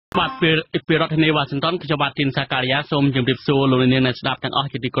បាទពីរដ្ឋធានីវ៉ាស៊ីនតោនខ្ញុំបាទទីនសាការីយ៉ាសូមជម្រាបសួរលោកនាងអ្នកស្ដាប់ទាំងអស់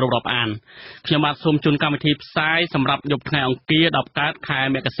ជាទីគោរពរាប់អានខ្ញុំបាទសូមជូនកម្មវិធីផ្សាយសម្រាប់យប់ថ្ងៃអង្គារ10កើតខែ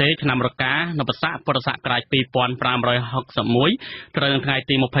មករាឆ្នាំរកានៅបស័កពុរសករាជ2561ត្រូវនៅថ្ងៃ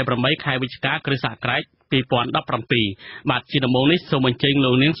ទី28ខែវិច្ឆិកាគ្រិស្តសករាជ2017បាទជាដំបូងនេះសូមអញ្ជើញ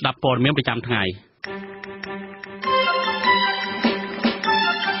លោកនាងស្ដាប់ព័ត៌មានប្រចាំថ្ងៃ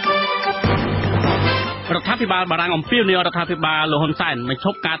រដ្ឋាភិបាលបារាំងអំពាវនាវរដ្ឋាភិបាលលោកហ៊ុនសែនបញ្ឈ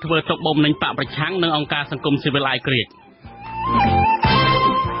ប់ការធ្វើទុកបុកម្នេញបកប្រឆាំងនិងអង្គការសង្គមស៊ីវិលឯករាជ្យ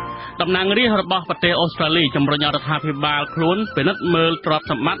តំណាងរាស្ត្ររបស់ប្រទេសអូស្ត្រាលីជំរុញរដ្ឋាភិបាលខ្លួនពិនិត្យមើលទ្រព្យ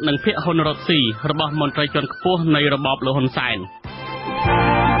សម្បត្តិនិងភាគហ៊ុនរកស៊ីរបស់មន្ត្រីជាន់ខ្ពស់នៃរបបលោកហ៊ុនសែន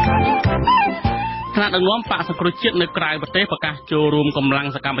ថ្នាក់ដឹកនាំបកសង្គ្រោះជាតិនៅក្រៅប្រទេសប្រកាសចូលរួមកម្លាំង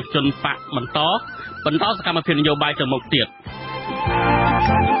សកម្មជនបកបន្តសកម្មភាពនយោបាយទៅមុខទៀត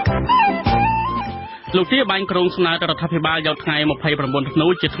លោកទាបាញ់ក្រុងស្នើទៅរដ្ឋាភិបាលយកថ្ងៃ29ធ្នូ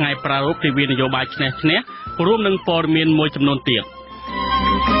ជាថ្ងៃប្រារព្ធទិវានយោបាយឈ្នះឈ្នះរួមនឹងព័ត៌មានមួយចំនួនទៀត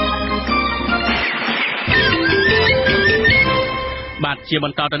បាទជាប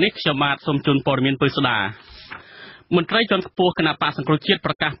ន្តទៅនេះខ្ញុំបាទសូមជូនព័ត៌មានពិស្ដាមន្ត្រីជាន់ខ្ពស់គណៈបកសង្គ្រោះជាតិ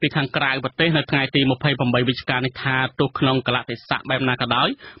ប្រកាសពីខាងក្រៅប្រទេសនៅថ្ងៃទី28វិច្ឆិកានេះថាទោះក្នុងកលៈទេសៈបែបណាក៏ដោយ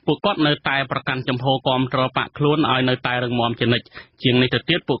ពួកគាត់នៅតែប្រកាន់ចំហគាំទ្របកខ្លួនឲ្យនៅតែរឹងមាំជានិច្ចជាងនេះទៅ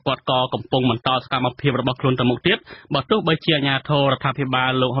ទៀតពួកគាត់ក៏កំពុងបន្តសកម្មភាពរបស់ខ្លួនទៅមុខទៀតបើទោះបីជាអាជ្ញាធររដ្ឋាភិបា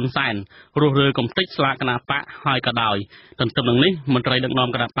លលោកហ៊ុនសែនរុះរើកំទេចស្លាកគណៈបកហើយក៏ដោយទន្ទឹមនឹងនេះមន្ត្រីដឹកនាំ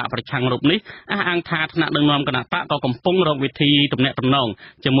គណៈបកប្រឆាំងរូបនេះអះអាងថាថ្នាក់ដឹកនាំគណៈបកក៏កំពុងរកវិធីទំនាក់ទំនង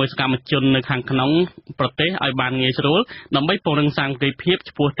ជាមួយសកម្មជននៅខាងក្នុងប្រទេសឲ្យបានងាយស្រួលដើម្បីពង្រឹងសាមគ្គីភាព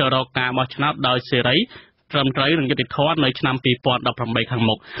ចំពោះទៅរកការបោះឆ្នោតដោយសេរីត្រឹមត្រូវនិងយុត្តិធម៌នៅឆ្នាំ2018ខាង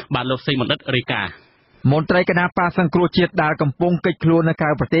មុខបាទលោកសេងបណ្ឌិតរាយការណ៍មន្ត្រីគណៈបកសង្គ្រោះជាតិដែលកំពុងកិច្ចខ្លួននៅក្រៅ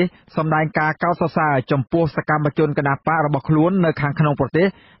ប្រទេសសម្ដែងការកោតសរសើរចំពោះសកម្មជនគណៈបករបស់ខ្លួននៅខាងក្នុងប្រទេស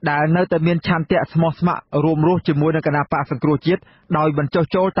ដែលនៅតែមានឆន្ទៈស្មោះស្ម័គ្ររួមរស់ជាមួយនឹងគណៈបកសង្គ្រោះជាតិដោយបញ្ចុះ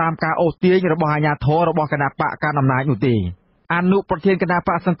ចូលតាមការអូសទាញរបស់អាជ្ញាធររបស់គណៈបកកណ្ដាលអំណាចនោះទេអនុប្រធានគណៈប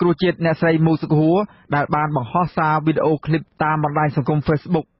កសង្គ្រោះជាតិអ្នកស្រីមូសុខហួរដែលបានបង្ហោះសារវីដេអូឃ្លីបតាមបណ្ដាញសង្គម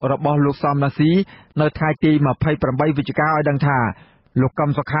Facebook របស់លោកសំណាស៊ីនៅថ្ងៃទី28វិច្ឆិកាឲ្យដឹងថាលោកកឹម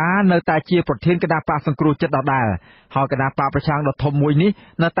សុខានៅតែជាប្រធានគណៈបកសង្គ្រោះជាតិដដែលហើយគណៈបកប្រឆាំងដ៏ធំមួយនេះ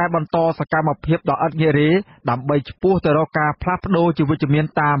នៅតែបន្តសកម្មភាពដ៏ឥតងារេដើម្បីឆ្ពោះទៅរកការផ្លាស់ប្ដូរជីវវិជ្ជមាន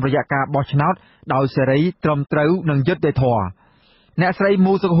តាមរយៈការបោះឆ្នោតដោយសេរីត្រឹមត្រូវនិងយុត្តិធម៌អ្នកស្រី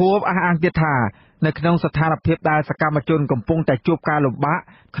មូសុខហួរអះអាងទៀតថានៅក្នុងស្ថានភាពដែលសកម្មជនកំពុងតែជួបការលំបាក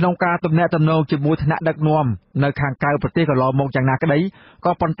ក្នុងការទំនាក់ទំនងជាមួយថ្នាក់ដឹកនាំនៅខាងក្រៅប្រទេសកន្លងមកយ៉ាងណាក្តី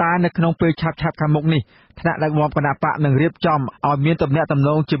ក៏ប៉ុន្តែនៅក្នុងពេលឆាប់ខាងមុខនេះថ្នាក់ដឹកនាំគណៈបកនឹងរៀបចំឲ្យមានទំនាក់ទំន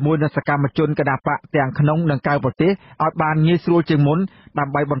ងជាមួយនឹងសកម្មជនគណៈបកទាំងក្នុងនិងក្រៅប្រទេសឲ្យបានងាយស្រួលជាងមុនដើ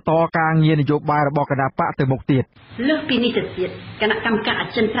ម្បីបន្តការងារនយោបាយរបស់គណៈបកទៅមុខទៀតលើសពីនេះទៅទៀតគណៈកម្មការអ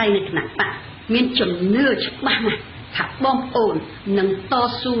ចិន្ត្រៃយ៍នៃគណៈបកមានជំនឿច្បាស់ណាស់ថាបងប្អូននឹងត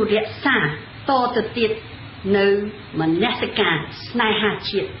ស៊ូរក្សាតទៅទៀតនៅមនសិការស្នេហា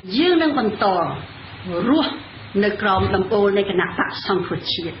ជាតិយើងនឹងបន្តរស់នៅក្រោមដំបូលនៃគណៈបកសង្គ្រោះ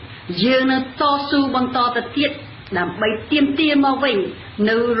ជាតិយើងនឹងតស៊ូបន្តទៅទៀតដើម្បីទាមទារមកវិញ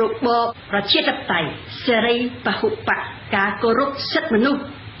នៅរបបប្រជាធិបតេយ្យសេរីពហុបកការគោរពសិទ្ធិមនុស្ស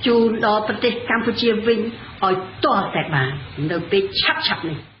ជូនដល់ប្រទេសកម្ពុជាវិញឲ្យទាល់តែបាននៅពេលឆាប់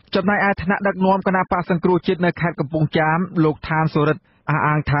នេះចំណែកឯថ្នាក់ដឹកនាំគណៈបកសង្គ្រោះជាតិនៅខេត្តកំពង់ចាមលោកឋានសុរិទ្ធអះ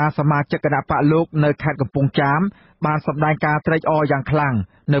អាងថាសមាជិកគណៈបកលោកនៅខេត្តកំពង់ចាមបានសម្ដែងការត្រេកអរយ៉ាងខ្លាំង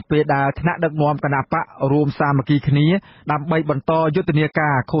នៅពេលដែលថ្នាក់ដឹកនាំគណៈបករួមសាមគ្គីគ្នាដើម្បីបន្តយុទ្ធនាកា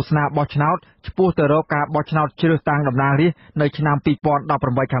រឃោសនាបោះឆ្នោតឆ្ពោះទៅរកការបោះឆ្នោតជ្រើសតាំងតំណាងរាស្ត្រនៅឆ្នាំ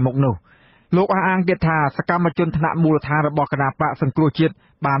2018ខាងមុខនោះលោកអះអាងទៀតថាសកម្មជនថ្នាក់មូលដ្ឋានរបស់គណៈបកសង្គ្រោះជាតិ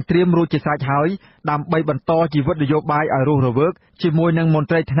បានត្រៀមរួចជាស្រេចហើយដើម្បីបន្តជីវិតនយោបាយឲ្យរស់រវើកជាមួយនឹងមន្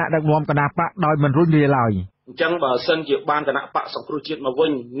ត្រីថ្នាក់ដឹកនាំគណៈបកដោយមិនរុញរាឡើយអញ្ចឹងបើសិនជាបានគណៈបកសង្គ្រោះជាតិមកវិ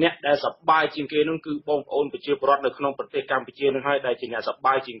ញអ្នកដែលសប្បាយជាងគេនោះគឺបងប្អូនប្រជាពលរដ្ឋនៅក្នុងប្រទេសកម្ពុជានឹងហើយដែលជាអ្នកសប្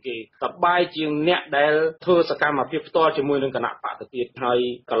បាយជាងគេសប្បាយជាងអ្នកដែលធ្វើសកម្មភាពផ្ទាល់ជាមួយនឹងគណៈបកទៅទៀតហើយ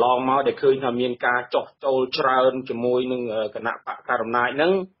កន្លងមកដែលឃើញថាមានការចោះចូលច្រើនជាមួយនឹងគណៈបកកណ្ដាលអំណាចហ្នឹ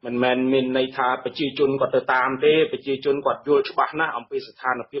ងមិនមែនមានន័យថាប្រជាជនគាត់ទៅតាមទេប្រជាជនគាត់យល់ច្បាស់ណាស់អំពីស្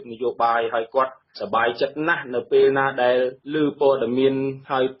ថានភាពនយោបាយហើយគាត់សប្បាយចិត្តណាស់នៅពេលណាដែលឮព័ត៌មាន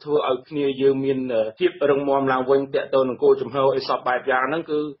ហើយធ្វើឲ្យគ្នាយើងមានភាពរឹងមាំឡើងវិញតាក់ទងនឹងគោលជំហរអីសពបែបយ៉ាងហ្នឹង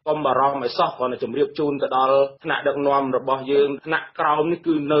គឺកុំបារម្ភអីសោះគ្រាន់តែជម្រាបជូនទៅដល់ថ្នាក់ដឹកនាំរបស់យើងថ្នាក់ក្រោមនេះ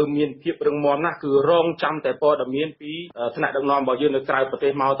គឺនៅមានភាពរឹងមាំណាស់គឺរងចាំតែព័ត៌មានពីថ្នាក់ដឹកនាំរបស់យើងនៅក្រៅប្រទេ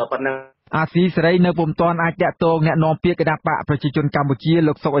សមកតែប៉ុណ្ណឹងអាស៊ីសេរីនៅពុំទាន់អាចតាក់ទងអ្នកនាំពាក្យគណៈបកប្រជាជនកម្ពុជា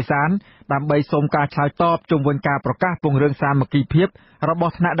លោកសុកអេសានដើម្បីសូមការឆ្លើយតបជុំវិញការប្រកាសពង្រឹងសាមគ្គីភាពរប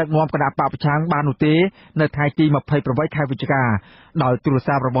ស់ថ្នាក់ដឹកនាំគណៈបកប្រឆាំងបាន បាននោះទេនៅថ្ងៃទី28ខែវិច្ឆិកាដោយទូរ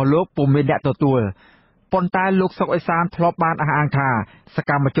ស័ព្ទរបស់លោកពុំមានអ្នកទទួលប៉ុន្តែលោកសុកអេសានធ្លាប់បានអះអាងថាស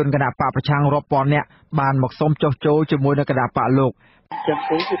កម្មជនគណបកប្រឆាំងរាប់ពាន់នាក់បានមកសុំចុះចូលជាមួយនឹងគណបកលោកចឹង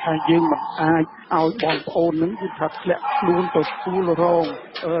ទេគឺថាយើងមិនអាចឲ្យបងប្អូននឹងគឺថាធ្លាក់ខ្លួនទៅទួលរង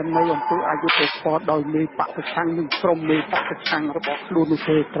នៅអំពើអយុត្តិធម៌ដោយមេបកប្រឆាំងនឹងក្រុមមេបកប្រឆាំងរបស់ខ្លួននោះ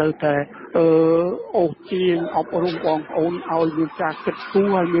ទេត្រូវតែអូសទាញអប់រំបងប្អូនឲ្យមានការគិតគូរ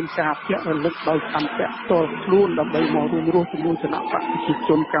ឲ្យមានការភ្ញាក់រលឹកដោយសន្តិភាពតខ្លួនដើម្បីមករួមរស់ជាមួយគណៈបកប្រជាជ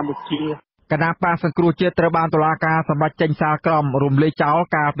នកម្ពុជាគណៈបកសង្គ្រោះជាតិត្រូវបានតុលាការសម្រេចចេញសាលក្រមរំលាយចោល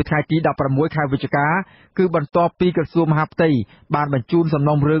កាលពីថ្ងៃទី16ខែវិច្ឆិកាគឺបន្ទាប់ពីក្រសួងមហាផ្ទៃបានបញ្ជូនសំ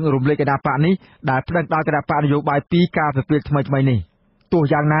ណុំរឿងរំលាយគណៈបកនេះដែលប្តឹងដល់គណៈបកនយោបាយ2កាលពីពេលថ្មីៗនេះទោះ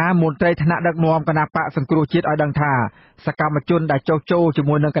យ៉ាងណាមន្ត្រីថ្នាក់ដឹកនាំគណៈបកសង្គ្រោះជាតិឲ្យដឹងថាសកម្មជនដែលចុះចូលជា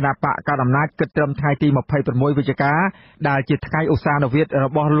មួយនឹងគណៈបកកណ្ដាលអំណាចគិតត្រឹមថ្ងៃទី26វិច្ឆិកាដែលជាថ្ងៃឧស្សាហនវិទ្យរ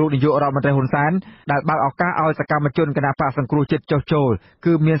បស់លោកនាយករដ្ឋមន្ត្រីហ៊ុនសែនដែលបើកឱកាសឲ្យសកម្មជនគណៈបកសង្គ្រោះជាតិចុះចូល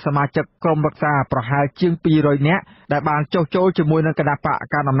គឺមានសមាជិកក្រុមរក្សាប្រហែលជាង200នាក់ដែលបានចុះចូលជាមួយនឹងគណៈបក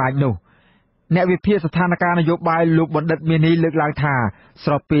កណ្ដាលអំណាចនោះអ្នកវិភាគស្ថានភាពនយោបាយលោកបណ្ឌិតមាននេះលើកឡើងថា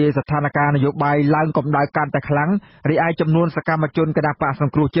ស្របពេលស្ថានភាពនយោបាយឡើងកម្ដៅកាន់តែខ្លាំងរីឯចំនួនសកម្មជនគណបកស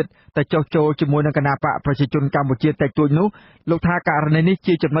ង្គ្រោះជាតិតែចុះចូលជាមួយនឹងគណបកប្រជាជនកម្ពុជាតិចតួចនោះលោកថាករណីនេះ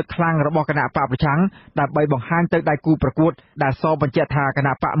ជាចំណុចខ្លាំងរបស់គណបកប្រឆាំងដើម្បីបង្ហាញទៅដៃគូប្រកួតដែលសបញ្ជាក់ថាគណ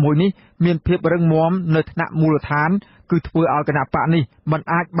បកមួយនេះមានភាពរឹងមាំនៅថ្នាក់មូលដ្ឋានគឺធ្វើឲ្យគណបកនេះមិន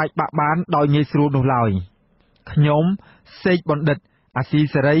អាចបែកបាក់បានដោយងាយស្រួលនោះឡើយខ្ញុំសេកបណ្ឌិតអាស៊ី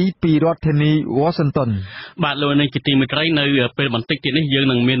សេរីពីរដ្ឋធានីវ៉ាស៊ីនតោនបាទលោកនាងជាទីមេត្រីនៅពេលបន្តិចទៀតនេះយើង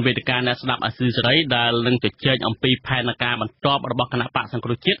នឹងមានវេទិកាអ្នកស្ដាប់អាស៊ីសេរីដែលនឹងជជែកអំពីផែនការបន្ទាប់របស់គណៈបកសង្គ្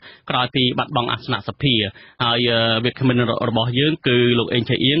រោះជាតិក្រោយពីបាត់បង់អាសនៈសភាហើយវាគ្មិនរបស់យើងគឺលោកអេង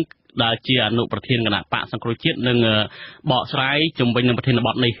ឆៃអៀងដែលជាអនុប្រធានគណៈបកសង្គ្រោះជាតិនឹងបកស្រាយជំវិញនឹងប្រធានប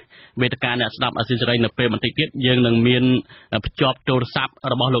ទនេះវេទិកាអ្នកស្ដាប់អាស៊ីសេរីនៅពេលបន្តិចទៀតយើងនឹងមានភ្ជាប់ទូរស័ព្ទ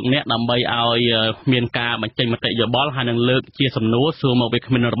របស់លោកអ្នកដើម្បីឲ្យមានការបញ្ចេញមតិយោបល់ហើយនឹងលើកជាសំណួរសួរមកវា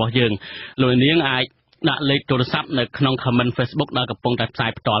គ្មិនរបស់យើងលោកនាងអាចដាក់លេខទូរស័ព្ទនៅក្នុង comment Facebook ដែលកំពុងតែផ្សា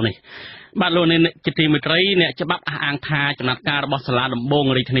យផ្ទាល់នេះបាទលោកនាងជាទីមេត្រីអ្នកច្បាប់អះអាងថាចំណាត់ការរបស់សាលាដំបង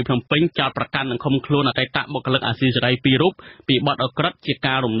រាជធានីភ្នំពេញចោទប្រកាន់និងឃុំខ្លួនអតីតបុគ្គលិកអាស៊ីសេរី2រូបពីបទអក្រិតជា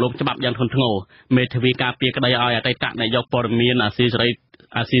ការរំលោភច្បាប់យ៉ាងធ្ងន់ធ្ងរមេធាវីការពារក្តីឲ្យអតីតនាយកព័ត៌មានអាស៊ីសេរី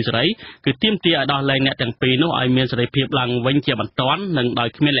គឺទាមទារឲ្យដោះលែងអ្នកទាំងពីរនោះឲ្យមានសេរីភាពឡើងវិញជាបន្ទាន់និងដោយ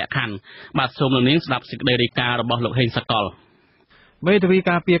គ្មានលក្ខខណ្ឌបាទសូមលោកនាងស្ដាប់សេចក្តីរាយការណ៍របស់លោកហេងសកលមេធាវី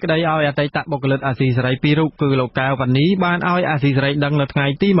ការពារក្តីឲ្យអតីតបុគ្គលិកអាស៊ីសេរី2រូបគឺលោកកៅវណ្ណីបានឲ្យអាស៊ីសេរីដឹងនៅថ្ងៃ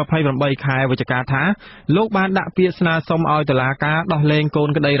ទី28ខែវិច្ឆិកាថាលោកបានដាក់ពាក្យស្នើសុំឲ្យតុលាការដោះលែងកូន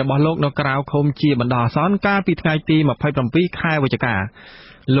ក្តីរបស់លោកនៅក្រៅឃុំជាបណ្ដោះអាសន្នកាលពីថ្ងៃទី27ខែវិច្ឆិកា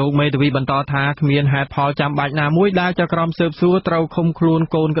លោកមេធាវីបន្តថាគ្មានហេតុផលចាំបាច់ណាមួយដែលចៅក្រមស៊ើបសួរត្រូវឃុំខ្លួន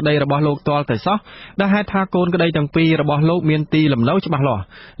កូនក្តីរបស់លោកទាល់តែសោះដែលហេតុថាកូនក្តីទាំងពីររបស់លោកមានទីលំនៅច្បាស់លាស់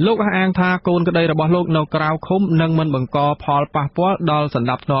លោកអះអាងថាកូនក្តីរបស់លោកនៅក្រៅឃុំនឹងមិនបង្កផលប៉ះពាល់ដល់សណ្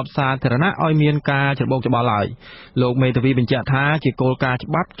ដាប់ធ្នាប់សាធារណៈឲ្យមានការច្របូកច្របល់ឡើយលោកមេធាវីបញ្ជាក់ថាជាគោលការណ៍ច្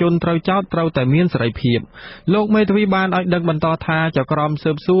បាប់ជនត្រូវចោទត្រូវតែមានសេរីភាពលោកមេធាវីបានឲ្យដឹងបន្តថាចៅក្រម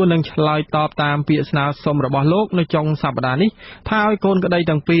ស៊ើបសួរនឹងឆ្លើយតបតាមពាក្យស្នើសុំរបស់លោកនៅចុងសប្តាហ៍នេះថាឲ្យកូនក្តី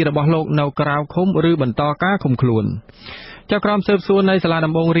ទាំងពីររបស់លោកនៅក្រៅឃុំឬបន្តការឃុំខ្លួនចៅក្រមស៊ើបសួរនៃសាលា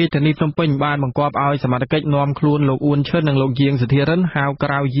ដំបងរាជធានីភ្នំពេញបានបង្គាប់ឲ្យសមត្ថកិច្ចនាំខ្លួនលោកអ៊ួនឈិននិងលោកយាងសុធារិនហៅក្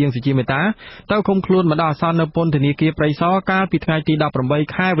រៅយាងសុជាមេតាទៅឃុំខ្លួនបណ្ដោះអាសន្ននៅពន្ធនាគារព្រៃសរកាលពីថ្ងៃទី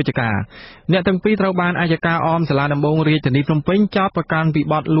18ខែវិច្ឆិកាអ្នកទាំងពីរត្រូវបានអัยការអមសាលាដំបងរាជធានីភ្នំពេញចោទប្រកាន់ពី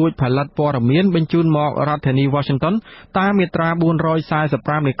បទលួចផលិតព័ត៌មានបញ្ជូនមករដ្ឋធានី Washington តាមមាត្រា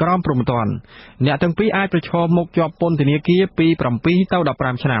445នៃក្រមព្រហ្មទណ្ឌអ្នកទាំងពីរអាចប្រឈមមុខជាប់ពន្ធនាគារពី7ទៅ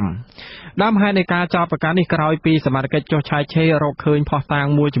15ឆ្នាំដើមហេតុនៃការចោទប្រកាន់នេះក្រោយពីសមត្ថកិច្ចចុះឆាយឆេររកឃើញភស្តុតាង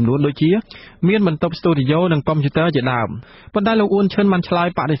មួយចំនួនដូចជាមានបន្ទប់ស្ទូឌីយោនិងកុំព្យូទ័រជាដើមប៉ុន្តែលោកអ៊ួនឈិនបានឆ្លើយ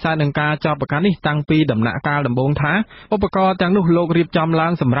បដិសេធនឹងការចោទប្រកាន់នេះតាំងពីដំណាក់កាលដំបូងថាឧបករណ៍ទាំងនោះលោករៀបចំឡើ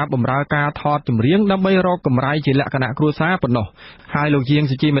ងសម្រាប់បម្រើការថតចម្រៀងដើម្បីរកកម្រៃជាលក្ខណៈគ្រួសារប៉ុណ្ណោះហើយលោកយាង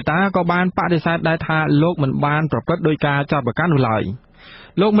សុជីមេតាក៏បានបដិសេធដែរថាលោកមិនបានប្រព្រឹត្តដោយការចោទប្រកាន់នោះឡើយ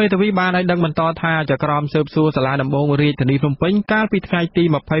លោកមេធាវីបានឲ្យដឹងបន្តថាចៅក្រមស៊ើបសួរសាលាដំបងរាជធានីភ្នំពេញកាលពីថ្ងៃទី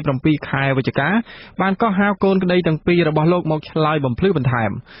27ខែវិច្ឆិកាបានកោះហៅកូនក្តីទាំងពីររបស់លោកមកឆ្លើយបំភ្លឺបន្ថែ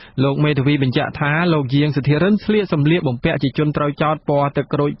មលោកមេធាវីបញ្ជាក់ថាលោកយាងសុធារិនស្លៀកសម្លៀកបំពាក់ជាជនត្រូវចោទពណ៌ទឹក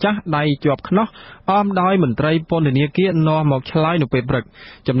ក្រូចចាស់ដៃជាប់ខ្នោះអមដោយមន្ត្រីពន្ធនាគារនាំមកឆ្លើយនៅពេលព្រឹក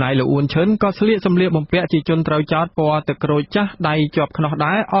ចំណែកលោកអ៊ួនឈិនក៏ស្លៀកសម្លៀកបំពាក់ជាជនត្រូវចោទពណ៌ទឹកក្រូចចាស់ដៃជាប់ខ្នោះ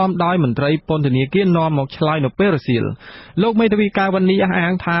ដែរអមដោយមន្ត្រីពន្ធនាគារនាំមកឆ្លើយនៅពេលរសៀលលោកមេធាវីកៅវណ្ណីអះអា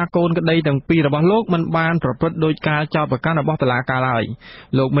ងថាកូនក្តីទាំងពីររបស់លោកមិនបានប្រព្រឹត្តដោយការចោទប្រកាន់របស់តុលាការឡើយ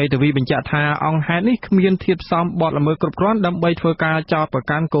លោកមេធាវីបញ្ជាក់ថាអង្គហេតុនេះគ្មានធាតុផ្សំបទល្មើសគ្រប់គ្រាន់ដើម្បីធ្វើការចោទប្រ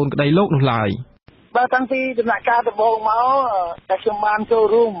កាន់កូនក្តីលោកនោះឡើយ បាទតាំងពីដំណាក់កាលដំបូងមកតែខ្ញុំបានចូល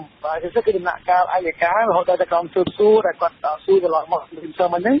រួមបាទគឺដំណាក់កាលអាយការហូតដល់ក្រុមស៊ូដែលគាត់ស៊ូកន្លងមកពីខ្ញុំ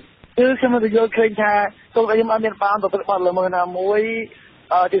ហ្នឹងគឺខ្ញុំទៅយល់ឃើញថាទោះបីខ្ញុំអត់មានបានប្រព្រឹត្តបទល្មើសណាមួយ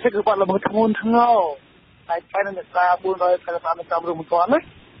ទីសិគឺបទល្មើសធ្ងន់ធ្ងរតែតែនៅមាត្រា455នៃក្រមរួមគាត់ណា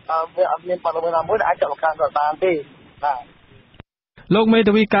វាអត់មានបទល្មើសណាមួយដែលអាចចាត់បង្ការគាត់បានទេបាទលោកមេ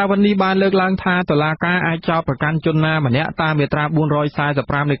ធាវីកាវណ្ណីបានលើកឡើងថាតុលាការអាចចោទប្រកាន់ជនណាម្នាក់តាមមាត្រា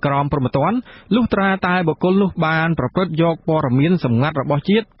445នៃក្រមព្រហ្មទណ្ឌលុះត្រាតែបុគ្គលនោះបានប្រព្រឹត្តយកព័ត៌មានសម្ងាត់របស់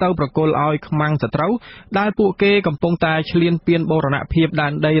ជាតិទៅប្រគល់ឲ្យខ្មាំងសត្រូវដែលពួកគេកំពុងតែឈ្លានពានបូរណភាពដែ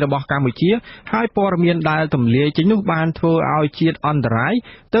នដីរបស់កម្ពុជាហើយព័ត៌មានដែលទម្លាយចេញនោះបានធ្វើឲ្យជាតិអន្តរាយ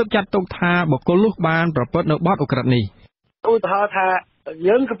ទើបចាត់ទុកថាបុគ្គលនោះបានប្រព្រឹត្តនៅបទឧក្រិដ្ឋនេះឧទាហរណ៍ថា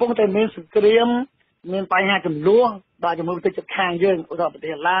យើងកំពុងតែមានសង្គ្រាមមានបញ្ហាចំនួនបាទជាមួយប្រទេសជិតខាងយើងឧទាហរណ៍ប្រទេ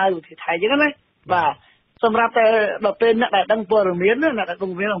សឡាវប្រទេសថៃយើងណាបាទសម្រាប់តែដល់ពេលអ្នកដែលដឹងព័ត៌មានអ្នកដែលដឹ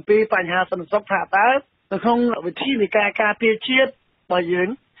ងអំពីបញ្ហាសន្តិសុខថាតើនៅក្នុងវិធីនៃការការពារជាតិរបស់យើង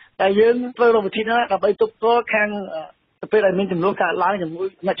តែយើងធ្វើវិធីណាដើម្បីទប់ទល់ខាងទៅពេលដែលមានចំនួនកើតឡើងជាមួយ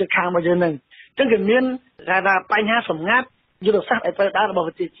អ្នកជិតខាងរបស់យើងហ្នឹងអញ្ចឹងគឺមានថាបញ្ហាសម្ងាត់យុទ្ធសាស្ត្រឲ្យត្រូវដែររបស់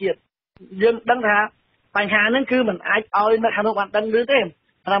ប្រទេសជាតិយើងដឹងថាបញ្ហាហ្នឹងគឺมันអាចឲ្យអ្នកខាងនោះបានដឹងឬទេ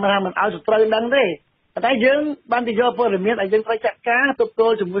ថាมันឲ្យសត្រូវដឹងទេតែយើងបានទៅយកព័ត៌មានឲ្យយើងត្រូវចាត់ការទប់ទ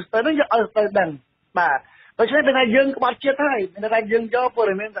ល់ជាមួយស្ទើរហ្នឹងយកឲ្យស្ទើរដឹងបាទដូច្នេះពេលថាយើងក្បត់ជាតិហើយពេលថាយើងយកព័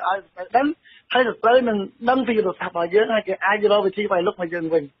ត៌មានទៅឲ្យស្ទើរដឹងហើយស្ទើរនឹងដឹងពីយុទ្ធសាស្ត្ររបស់យើងហើយគេអាចរកវិធីបាយលុកមកយើង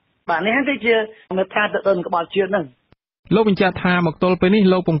វិញបាទនេះគឺជាមេត្រាទៅដល់ក្បត់ជាតិហ្នឹងលោកបញ្ជាក់ថាមកទល់ពេលនេះ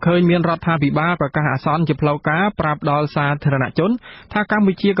លោកពុំឃើញមានរដ្ឋាភិបាលប្រកាសអាសន្នជាផ្លូវការប្រាប់ដល់សាធារណជនថាកម្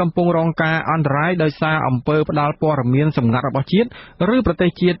ពុជាកំពុងរងការអន្តរាយដោយសារអំពើផ្ដាល់ព័ត៌មានសម្ងាត់របស់ជាតិឬប្រទេស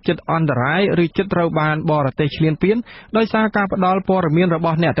ជាតិជិតអន្តរាយឬជិតត្រូវបានបរទេសឈ្លានពានដោយសារការផ្ដាល់ព័ត៌មានរប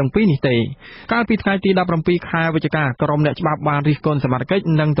ស់អ្នកទាំងពីរនេះទេកាលពីថ្ងៃទី17ខែវិច្ឆិកាក្រុមអ្នកច្បាប់បានរិះគន់សមត្ថកិច្ច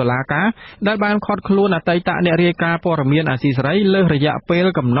និងតុលាការដែលបានឃាត់ខ្លួនអតីតអ្នករាយការណ៍ព័ត៌មានអាស៊ីសេរីលើសរយៈពេល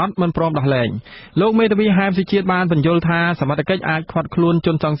កំណត់មិនព្រមដោះលែងលោកមេធាវីហែមសុជាតិបានបញ្យល់ថាសមត្ថកិច្ចអាចឃាត់ខ្លួនជ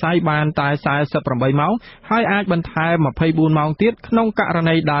នសង្ស័យបានតែ48ម៉ោងហើយអាចបន្ថែម24ម៉ោងទៀតក្នុងករ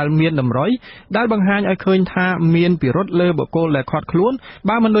ណីដែលមានតម្រុយដែលបង្ហាញឲ្យឃើញថាមានពិរុទ្ធលើបុគ្គលដែលឃាត់ខ្លួន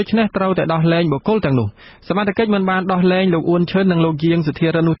បើមិនដូច្នេះត្រូវតែដោះលែងបុគ្គលទាំងនោះសមត្ថកិច្ចមិនបានដោះលែងលោកអ៊ុនឈិននិងលោកយាងសុធា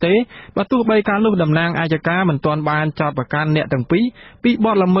រិននោះទេបើទោះបីកាលនោះតំណាងអាយកាមិនទាន់បានចោទប្រកាន់អ្នកទាំងពីរពីប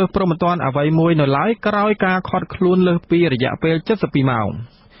ទល្មើសព្រហ្មទណ្ឌអ្វីមួយនៅឡើយក្រោយការឃាត់ខ្លួនលើសពីរយៈពេល72ម៉ោង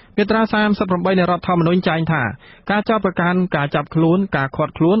មាត្រា38នៃរដ្ឋធម្មនុញ្ញចែងថាការចោទប្រកាន់ការចាប់ខ្លួនការឃា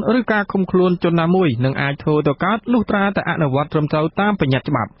ត់ខ្លួនឬការឃុំខ្លួនជនណាមួយនឹងអាចធ្វើទៅកើតលុះត្រាតែអនុវត្តត្រឹមត្រូវតាមបញ្ញត្តិ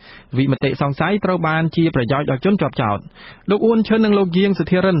ច្បាប់វិមតិសង្ស័យត្រូវបានជាប្រយោជន៍ដល់ជនជាប់ចោទលោកអ៊ុនឈិននិងលោកយាងសុ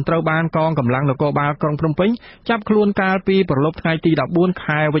ធារិនត្រូវបានកងកម្លាំងនគរបាលក្រុងភ្នំពេញចាប់ខ្លួនកាលពីប្រឡប់ថ្ងៃទី14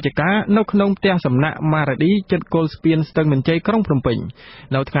ខែវិច្ឆិកានៅក្នុងផ្ទះសំណាក់ម៉ារ៉ាឌីជិតគល់ស្ពានស្ទឹងមានជ័យក្រុងភ្នំពេញ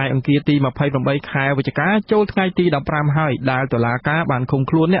នៅថ្ងៃអង្គារទី28ខែវិច្ឆិកាចូលថ្ងៃទី15ហើយដែលតុលាការបានឃុំ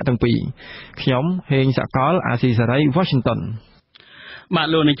ខ្លួនអ្នកទាំងពីរខ្ញុំហេងសកលអាស៊ីសេរី Washington បាទ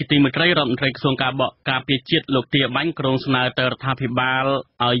លោកនាយកទីមេត្រីរដ្ឋមន្ត្រីក្រសួងការពារជាតិលោកទាបាញ់ក្រុងស្នើទៅរដ្ឋាភិបាល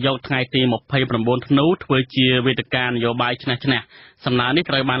ឲ្យយកថ្ងៃទី29ធ្នូធ្វើជាវេទិកានយោបាយឆ្នះឆ្នះសំណើនេះ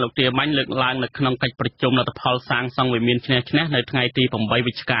ត្រូវបានលោកទាបាញ់លើកឡើងនៅក្នុងកិច្ចប្រជុំលទ្ធផលសាងសង់វិមានឆ្នះឆ្នះនៅថ្ងៃទី8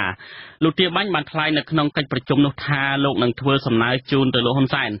វិច្ឆិកាលោកទាបាញ់បានថ្លែងនៅក្នុងកិច្ចប្រជុំនោះថាលោកនឹងធ្វើសំណើជូនទៅលោកហ៊ុន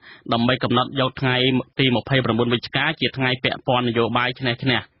សែនដើម្បីកំណត់យកថ្ងៃទី29វិច្ឆិកាជាថ្ងៃពាក់ព័ន្ធនយោបាយឆ្នះឆ្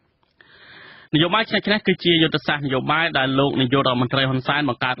នះនយោបាយឆ្នះឆ្នះគឺជាយុទ្ធសាស្ត្រនយោបាយដែលលោកនាយករដ្ឋមន្ត្រីហ៊ុនសែន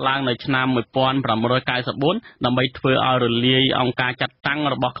បង្កើតឡើងនៅឆ្នាំ1994ដើម្បីធ្វើឲ្យរលាយអង្គការចាត់តាំង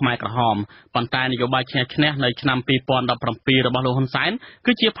របស់ខ្មែរក្រហមប៉ុន្តែនយោបាយឆ្នះឆ្នះនៅឆ្នាំ2017របស់លោកហ៊ុនសែន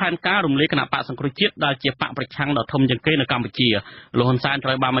គឺជាផែនការរំលាយគណបកសង្គ្រោះជាតិដែលជាបកប្រឆាំងដ៏ធំជាងគេនៅកម្ពុជាលោកហ៊ុនសែនត្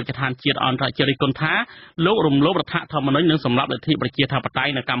រូវបានមជ្ឈដ្ឋានជាតិអន្តរជាតិរិះគន់ថាលោករំលោភរដ្ឋធម្មនុញ្ញនិងសម្លាប់លទ្ធិប្រជាធិបតេយ្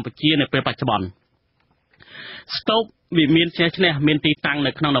យនៅកម្ពុជានៅពេលបច្ចុប្បន្នស្តុបវិមានឆ្នះឆ្នះមានទីតាំង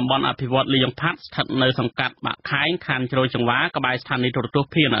នៅក្នុងតំបន់អភិវឌ្ឍលីយ៉ុងផាត់ស្ថិតនៅសង្កាត់បាក់ខែងខណ្ឌជ្រោយចង្វាក្បែរស្ថានីយទូរទស្ស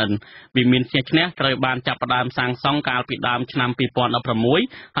ន៍ PNN វិមានឆ្នះឆ្នះត្រូវបានចាប់ផ្ដើមសាងសង់កាលពីដើមឆ្នាំ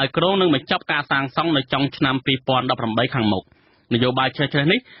2016ហើយគ្រោងនឹងបញ្ចប់ការសាងសង់នៅចុងឆ្នាំ2018ខាងមុខនយោបាយឆ្នះឆ្នះ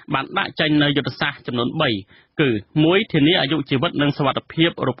នេះបានដាក់ចេញនៅយុទ្ធសាស្ត្រចំនួន3គឺ1ធានាអាយុជីវិតនិងសុវត្ថិភាព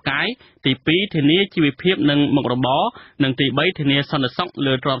រូបកាយទី2ធានាជីវភាពនិងមុខរបរនិងទី3ធានាសន្តិសុខ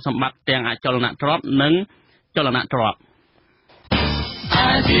លើទ្រព្យសម្បត្តិទាំងអចលនទ្រព្យនិងចលនាទ្រព្យ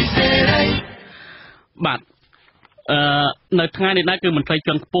បាទនៅថ្ងៃនេះដែរគឺមន្ត្រី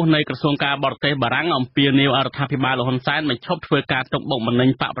ជាន់ខ្ពស់នៃក្រសួងការបរទេសបារាំងអំពាវនាវរដ្ឋាភិបាលលហ៊ុនសែនបញ្ឈប់ធ្វើការទុកបុកម្នេញ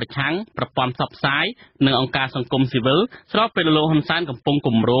បកប្រឆាំងប្រព័ន្ធផ្សព្វផ្សាយនិងអង្គការសង្គមស៊ីវិលស្របពេលលោកហ៊ុនសែនកំពុងគ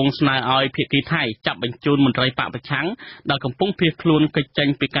ម្រោងស្នើឲ្យភាគីថៃចាប់បញ្ជូនមន្ត្រីបកប្រឆាំងដែលកំពុងភៀសខ្លួនគេចចេញ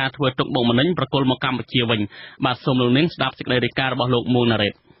ពីការធ្វើទុកបុកម្នេញប្រគល់មកកម្ពុជាវិញបាទសូមលោកនាងស្ដាប់សេចក្តីរាយការណ៍របស់លោកមួងណា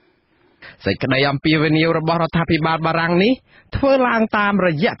រ៉េត សេចក្តីអំពាវនាវរបស់រដ្ឋាភិបាលបារាំងនេះធ្វើឡើងតាមរ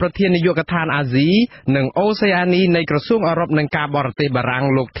យៈប្រធាននាយកដ្ឋានអាស៊ីនិងអូសេអានីនៃក្រសួងអឺរ៉ុបនិងការបរទេសបារាំង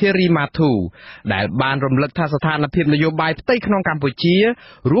លោក Thierry Mathieu ដែលបានរំលឹកថាស្ថានភាពនយោបាយផ្ទៃក្នុងកម្ពុជា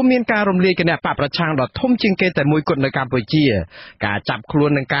រួមមានការរំលាយគណៈបកប្រឆាំងដ៏ធំជាងគេតែមួយគត់នៅកម្ពុជាការចាប់ខ្លួ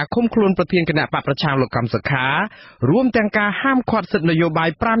ននិងការឃុំខ្លួនប្រធានគណៈបកប្រឆាំងលោកកំសុខារួមទាំងការហាមឃាត់សិទ្ធិនយោបាយ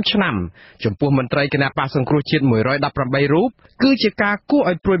5ឆ្នាំចំពោះមន្ត្រីគណៈបកសង្គ្រោះជាតិ118រូបគឺជាការគួរ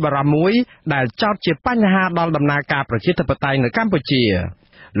ឲ្យព្រួយបារម្ភមួយដែលចោទជាបញ្ហាដល់ដំណើរការប្រជាធិបតេយ្យនៅកម្ពុជា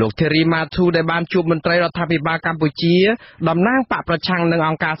លោក Thierry Mathieu ដែលបានជួបមន្ត្រីរដ្ឋាភិបាលកម្ពុជាតំណាងបកប្រឆាំងនិងអ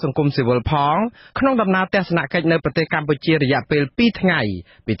ង្គការសង្គមស៊ីវិលផងក្នុងដំណើរទស្សនកិច្ចនៅប្រទេសកម្ពុជារយៈពេល2ថ្ងៃ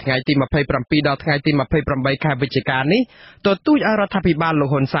ពីថ្ងៃទី27ដល់ថ្ងៃទី28ខែវិច្ឆិកានេះទទូចឲ្យរដ្ឋាភិបាលលោក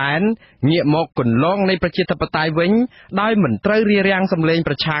ហ៊ុនសែនងាកមកគន្លងនៃប្រជាធិបតេយ្យវិញដោយមិនត្រូវរារាំងសម្លេង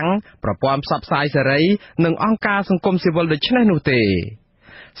ប្រឆាំងប្រព័ន្ធផ្សព្វផ្សាយសេរីនិងអង្គការសង្គមស៊ីវិលដូច្នេះនោះទេ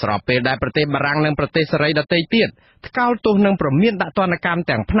ស្របពេលដែលប្រទេសបារាំងនិងប្រទេសសេរីដទៃទៀតថ្កោលទោសនឹងប្រមានដាក់ទណ្ឌកម្ម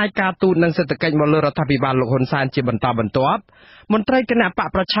ទាំងផ្នែកការទូតនិងសេដ្ឋកិច្ចមកលើរដ្ឋាភិបាលលោកហ៊ុនសែនជាបន្តបន្ទាប់មន្ត្រីគណៈបក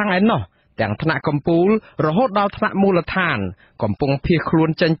ប្រឆាំងឯណោះទាំងថ្នាក់កម្ពុជារហូតដល់ថ្នាក់មូលដ្ឋានកំពុងភៀសខ្លួន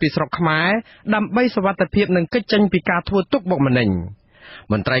ចេញពីស្រុកខ្មែរដើម្បីសុវត្ថិភាពនិងគេចចេញពីការធ្វើទុកបុកម្នេញ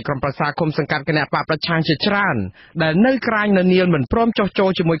មន្ត្រីក្រុមប្រឹក្សាគុំសង្កាត់គណៈបកប្រឆាំងជាច្រើនដែលនៅក្រាញនៅនាលមិនព្រមចុះចូល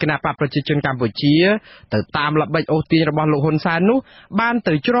ជាមួយគណៈបកប្រជាជនកម្ពុជាទៅតាមល្បិចអូសទាញរបស់លោកហ៊ុនសែននោះបាន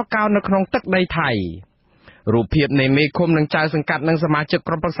ទៅជ្រកកោននៅក្នុងទឹកដីថៃរូបភាពនៃមេឃុំនិងចៅសង្កាត់និងសមាជិក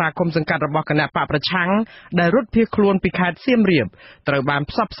ក្រុមប្រឹក្សាគុំសង្កាត់របស់គណៈបកប្រឆាំងដែលរត់ភៀសខ្លួនពីខេត្តសៀមរាបត្រូវបាន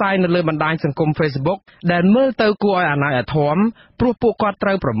ផ្សព្វផ្សាយនៅលើបណ្ដាញសង្គម Facebook ដែលមើលទៅគួរឲ្យអាណត្តិអាធមព្រោះពួកគាត់ត្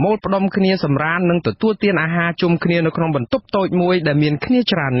រូវប្រមូលផ្ដុំគ្នាសម្រាននិងទទួលទានអាហារជុំគ្នានៅក្នុងបន្ទប់តូចមួយដែលមានគ្នា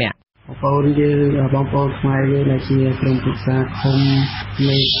ច្រើនអ្នកបងប្អូនខ្មែរយើងដែលជាក្រុមប្រឹក្សាឃុំ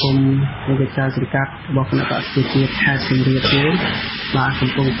នៃឃុំនិងចៅសង្កាត់របស់គណៈបកប្រជាជនខេត្តសៀមរាបយើងបានកំ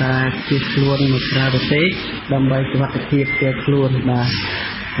ពុងតែជិះខ្លួនមកក្រៅប្រទេសដើម្បីសុវត្ថិភាពផ្ទាល់ខ្លួនបាទ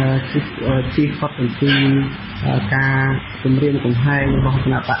ជិះផុតអំពីការគម្រាមកំហែងរបស់គ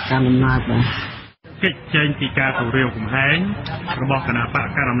ណៈបកកណ្ដាលអំណាចបាទកិច្ចចេញពីការគម្រាមកំហែងរបស់គណៈបកក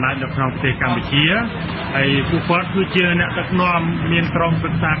ណ្ដាលអំណាចនៅក្នុងប្រទេសកម្ពុជាហើយពួកគាត់គឺជាអ្នកដឹកនាំមានក្រុមប្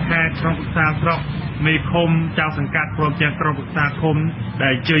រឹក្សាខេត្តក្រុមប្រឹក្សាស្រុកមេឃុំចៅសង្កាត់ព្រមទាំងក្រុមប្រឹក្សាឃុំដែ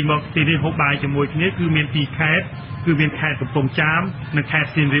លអញ្ជើញមកទីនេះហូបបាយជាមួយគ្នាគឺមាន2ខេត្តគឺមានខេត្តកំពង់ចាមនិងខេត្ត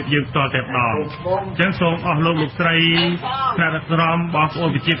សៀមរាបយើងផ្ទាល់តែម្ដងអញ្ចឹងសូមអស់លោកស្រីថ្នាក់ដឹកនាំបងប្អូន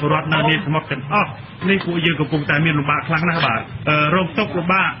ប្រជាពលរដ្ឋនៅនេះសមុទ្រទាំងអស់នេះពួកយើងកំពុងតែមានលំបាកខ្លាំងណាស់បាទរោគទុក្ខលំ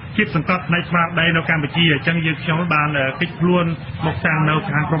បាកជាតិសង្កត់ផ្នែកស្មារតីនៅកម្ពុជាអញ្ចឹងយើងខ្ញុំបានគេចខ្លួនមកតាំងនៅ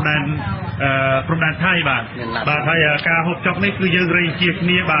ខាងព្រំដែនថៃបាទហើយការហូបចុកនេះគឺយើងរែងជាគ្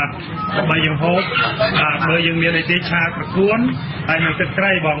នាបាទដើម្បីយើងហូបមើលយើងមានអីទេឆាប្រគួនហើយនឹងទឹកត្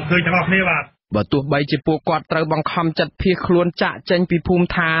រីបងឃើញទាំងអស់គ្នាបាទបើទោះបីជាពួកគាត់ត្រូវបង្ខំចិត្តភៀសខ្លួនចាក់ចេញពីភូមិ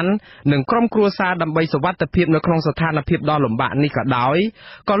ឋាននិងក្រុមគ្រួសារដើម្បីសុវត្ថិភាពនៅក្នុងស្ថានភាពដ៏លំបាកនេះក៏ដោយ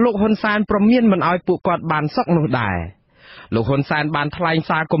ក៏លោកហ៊ុនសែនព្រមមានមិនឲ្យពួកគាត់បានសុខនោះដែរលោកហ៊ុនសែនបានថ្លែង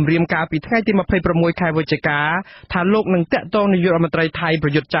សារគម្រាមកាលពីថ្ងៃទី26ខែវិច្ឆិកាថាលោកនឹងតាក់ទងនាយករដ្ឋមន្ត្រីថៃប្រ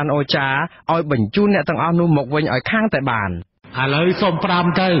យុទ្ធច័ន្ទអូចាឲ្យបញ្ជូនអ្នកទាំងអស់នោះមកវិញឲ្យខាងតែបានឥឡូវសូម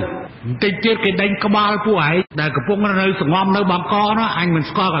5ទៅបន្តិចទៀតគេដេញក្បាលពួកឯងដែលកំពុងនៅសងំនៅបាងកនោះអញមិន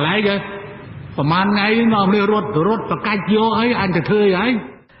ស្គាល់កន្លែងទេប្រហែលថ្ងៃមកនេះរត់ប្រកាច់យកអីអញទៅធ្វើអី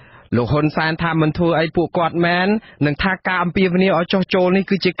លោកហ៊ុនសែនថាមិនធ្វើអីពួកគាត់មែននឹងថាការអំពាវនាវឲ្យចុះចូលនេះ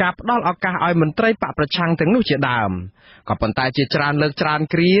គឺជាការផ្ដល់ឱកាសឲ្យមន្ត្រីបកប្រឆាំងទាំងនោះជាដើមក៏ប៉ុន្តែជាច្រើនលើកច្រើន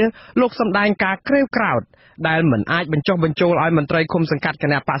គ្រាលោកសម្ដែងការក្រេវក្រោធដែលមិនអាចបញ្ចុះបញ្ចូលឲ្យមន្ត្រីឃុំសង្កាត់គ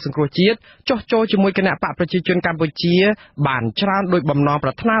ណៈបកសង្គ្រោះជាតិចុះចូលជាមួយគណៈបកប្រជាជនកម្ពុជាបានច្រើនដោយបំណងប្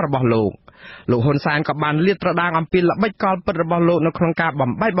រាថ្នារបស់លោកហ៊ុនសែនក៏បានលាតត្រដាងអំពីល្បិចកលពិតរបស់លោកនៅក្នុងការ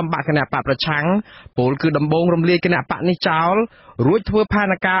បំបែកបំបាក់គណៈបកប្រឆាំងពោលគឺដំបូងរំលាយគណៈបកនេះចោលរួចធ្វើផែ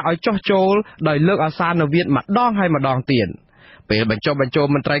នការឲ្យចុះចូលដោយលើកអសានវិទ្យម្ដងហើយម្ដងទៀតពេលបញ្ចុះបញ្ចូល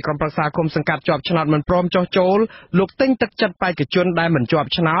មន្ត្រីក្រុមប្រឹក្សាគុំសង្កាត់ជាប់ឆ្នោតមិនព្រមចុះចូលលោកទិញទឹកចិត្តបេក្ខជនដែលមិនជាប់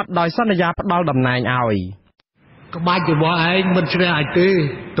ឆ្នោតដោយសន្យាផ្ដល់តំណែងឲ្យក្បាច់របស់ឯងមិនជ្រះអាចទេ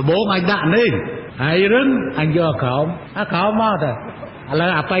ដំបូងឯងដាក់នេះហើយរឹងអញយកក្រោមមកទៅឥឡូវ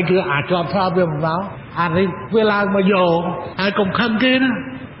អាបែកគឺអាចជាប់ឆ្នោតវាមកអានេះវាឡើងមកយកហើយកុំខឹងគេណា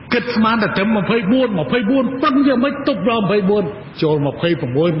គិតស្មានតែត្រឹម24ពឹងយកមិនទុកដល់24ចូល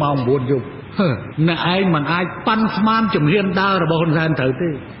26ម៉ោង9យប់អ្នកឯងមិនអាចប៉ាន់ស្មានជំហានដើររបស់ហ៊ុនសែនត្រូវទេ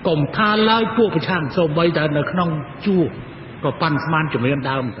កុំថាឡើយពួកប្រឆាំងសូម្បីតែនៅក្នុងជួរក៏ប៉ាន់ស្មានជំហាន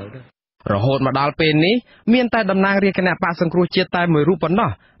ដើរមិនត្រូវដែររហូតមកដល់ពេលនេះមានតែតំណាងរាជគណៈបកសង្គ្រោះជាតិតែមួយរូបប៉ុណ្ណោះ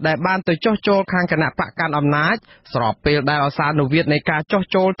ដែលបានទៅចុះចូលខាងគណៈបកកាន់អំណាចស្របពេលដែលអសានុវិទ្យានៃការចុះ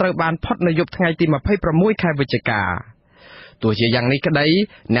ចូលត្រូវបានផុតនៅយប់ថ្ងៃទី26ខែវិច្ឆិកា ទោះជាយ៉ាងនេះក្តី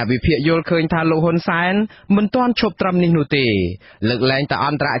អ្នកវិភាគយល់ឃើញថាលោកហ៊ុនសែនមិនទាន់ឈប់ត្រឹមនេះនោះទេលើកលែងតែអ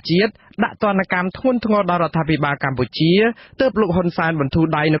ន្តរជាតិដាក់ទណ្ឌកម្មធ្ងន់ធ្ងរដល់រដ្ឋាភិបាលកម្ពុជាទើបលោកហ៊ុនសែនបន្ធូរ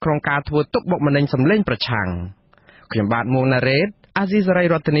ដៃនៅក្នុងការធ្វើទុកបុកម្នេញសម្លេងប្រឆាំងខ្ញុំបាទមួងណារ៉េតអាស៊ីសេរី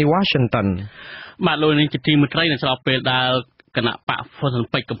រដ្ឋធានី Washington បាទលោកនាងជាទីមេត្រីនៅស្របពេលដែលគណៈបកហ្វុន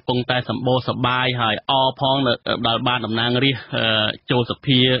ពេជ្រកំពុងតែសម្បូរសបាយហើយផងដល់បានតំណាងរាស្ត្រចូលស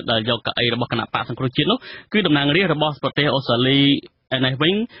ភាដែលយកកៅអីរបស់គណៈបកសង្គ្រោះជាតិនោះគឺតំណាងរាស្ត្ររបស់ប្រទេសអូស្ត្រាលីនេះវិ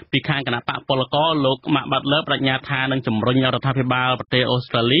ញពីខាងគណៈបកពលករលោកម៉ាក់បាត់លើបញ្ញាថានឹងជំរុញរដ្ឋាភិបាលប្រទេសអូស្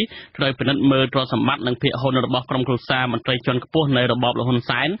ត្រាលីត្រូវពិនិត្យមើលទ្រព្យសម្បត្តិនិងភាគហ៊ុនរបស់ក្រុមគ្រួសារមន្ត្រីជាន់ខ្ពស់នៃរបបលហ៊ុន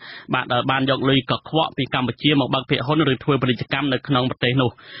សែនបានយកលុយកខ្វក់ពីកម្ពុជាមកបើកភាគហ៊ុនឬធ្វើពាណិជ្ជកម្មនៅក្នុងប្រទេសនោះ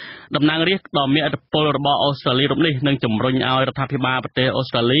តំណាងរាស្ត្រដ៏មានឥទ្ធិពលរបស់អូស្ត្រាលីរូបនេះនឹងជំរុញឲ្យរដ្ឋាភិបាលប្រទេសអូ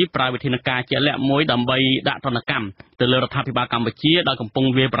ស្ត្រាលីប្រើវិធានការជាក់លាក់មួយដើម្បីដាក់ទណ្ឌកម្មទៅលើរដ្ឋាភិបាលកម្ពុជាដែលកំពុង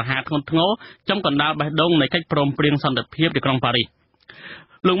វាយប្រហារធ្ងន់ធ្ងរចំកណ្ដាលបេះដូងនៃកិច្ចព្រមព្រៀងសន្តិភាពទីក្រុងប៉ារីស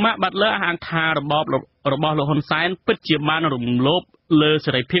លោកម៉ាក់បាត់លើអះអាងថារបបរបស់លោកហ៊ុនសែនពិតជាបានរំលោភលើ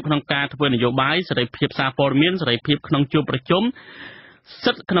សេរីភាពក្នុងការធ្វើនយោបាយសេរីភាពសារព័ត៌មានសេរីភាពក្នុងជួបប្រជុំ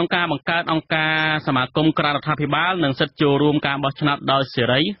សិទ្ធិក្នុងការបង្កើតអង្គការសមាគមក្រៅរដ្ឋាភិបាលនិងសិទ្ធិចូលរួមការបោះឆ្នោតដោយសេ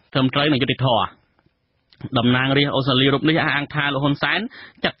រីត្រឹមត្រូវនិងយុត្តិធម៌តំណាងរាស្ត្រអូស្ត្រាលីរូបនេះអះអាងថាលោកហ៊ុនសែន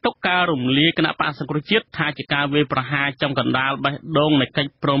ចាត់ទុកការរំលាយគណៈបក្សសង្គ្រោះជាតិថាជាការវាយប្រហារចំកណ្ដាលបេះដូងនៃកិច្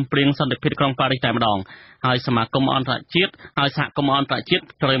ចព្រមព្រៀងសន្តិភាពក្រុងប៉ារីសតែម្ដងហើយសមាគមអន្តរជាតិហើយសហគមន៍អន្តរជាតិ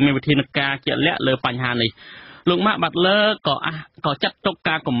ត្រូវមានវិធានការជាក់លាក់លើបញ្ហានេះលោកម៉ាក់បាត់លើក៏ចាត់ទុក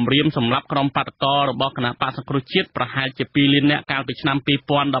ការគម្រាមសម្រាប់ក្រុមបាតកោរបស់គណៈបក្សសង្គ្រោះជាតិប្រហែលជា2លាននាក់កាលពីឆ្នាំ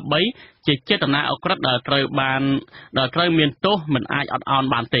2013ជាចេតនាអក្រិតដែលត្រូវមានទោសមិនអាចអត់ឱន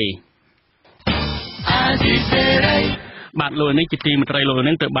បានទេបាទលោកនេះជាទីមេត្រីលោក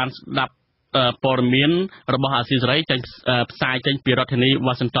នឹងទៅបានស្ដាប់ព័ត៌មានរបស់អាស៊ីសេរីចេញផ្សាយចេញពីរដ្ឋធានី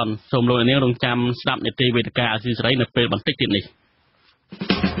Washington សូមលោកនាងរងចាំស្ដាប់នីតិវេទិកាអាស៊ីសេរីនៅពេលបន្តិចទៀតនេះ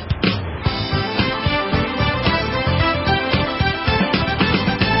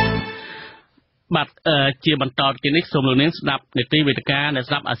បាទជាបន្តទៀតនេះសូមលោកនាងស្ដាប់នីតិវេទិកាដែល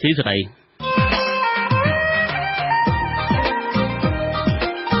ស្ដាប់អាស៊ីសេរី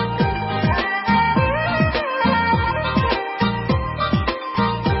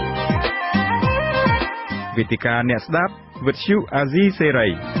វេទិកាអ្នកស្ដាប់វិទ្យុអាស៊ីសេរី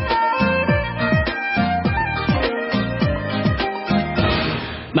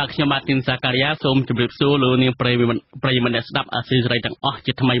បាទខ្ញុំបាទទីនសាការីយ៉ាសូមជម្រាបសួរលោកនាងប្រិយមិត្តអ្នកស្ដាប់អាស៊ីសេរីទាំងអស់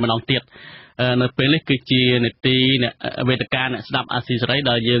ជាថ្មីម្ដងទៀតនៅពេលនេះគឺជានីតិវេទិកាអ្នកស្ដាប់អាស៊ីសេរី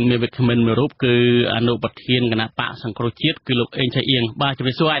ដែលយើងមានវិក្កាមិនមួយរូបគឺអនុប្រធានគណៈបកសង្គ្រោះជាតិគឺលោកអេងឆៃអៀងបាទជម្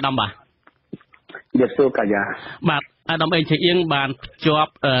រាបសួរអាយដាមបាទជម្រាបសួរកាយាបាទអាយដាមអេងឆៃអៀងបានភ្ជា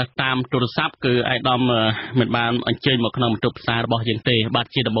ប់តាមទូរស័ព្ទគឺអាយដាមមិនបានអញ្ជើញមកក្នុងបន្ទប់ផ្សាយរបស់យើងទេបាទ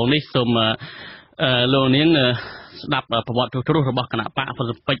ជាដំបូងនេះសូមលោកនាងស្ដាប់ប្រវត្តិទូររបស់គណៈបកហ្វុន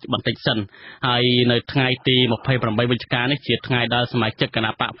ពេជ្របន្តិចសិនហើយនៅថ្ងៃទី28វិច្ឆិកានេះជាថ្ងៃដែលសមាជិកគ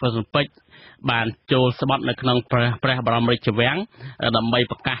ណៈបកហ្វុនពេជ្របានចូលស្បត់នៅក្នុងព្រះបរមរាជវាំងដើម្បី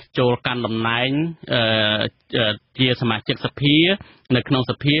ប្រកាសចូលកាន់តំណែងជាសមាជិកសភានៅក្នុង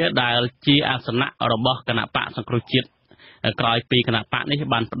សភាដែលជាអាសនៈរបស់គណៈបកសង្គ្រោះជាតិក្រោយពីគណៈបកនេះ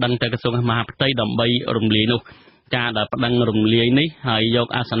បានប្តឹងទៅក្រសួងមហាផ្ទៃដើម្បីរំលាយនោះការដែលប្តឹងរំលាយនេះហើយយក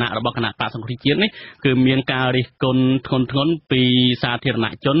អាសនៈរបស់គណៈបកសង្គ្រោះជាតិនេះគឺមានការរិះគន់ធ្ងន់ធ្ងរពីសាធារណ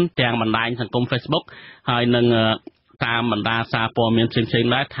ជនទាំងបណ្ដាញសង្គម Facebook ហើយនឹងតាមបណ្ដាសារព័ត៌មានផ្សេង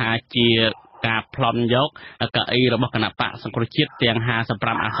ៗដែរថាជាការប្លន់យកកៅអីរបស់គណៈបកសង្គ្រោះជាតិទាំង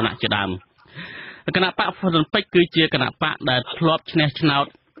55អាសនៈជាដើមគណៈបកហ្វុនពេជ្រគឺជាគណៈបកដែលធ្លាប់ឈ្នះឆ្នោត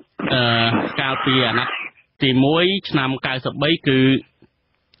កាលពីអាណត្តិទី1ឆ្នាំ93គឺ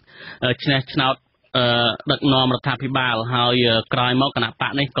ឈ្នះឆ្នោតដឹកនាំរដ្ឋាភិបាលហើយក្រោយមកគណៈប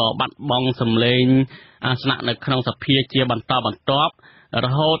កនេះក៏បាត់បង់សម្លេងអាសនៈនៅក្នុងសភាជាបន្តបន្ទាប់រ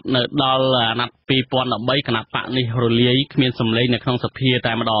ហូតនៅដល់អាណត្តិ2013គណៈបកនេះរលាយគ្មានសម្លេងនៅក្នុងសភា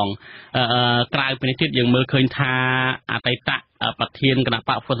តែម្ដងក្រៅពីនេះទៀតយើងមើលឃើញថាអតីតប្រធានគណៈប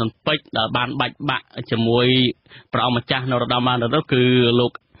កហ្វុនពេជ្រដែលបានបាច់បាក់ជាមួយព្រះអង្គម្ចាស់នរោត្តមសីហនុគឺលោ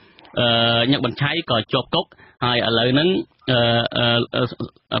កញឹកបញ្ឆៃក៏ជាប់គុកហើយឥឡូវហ្នឹង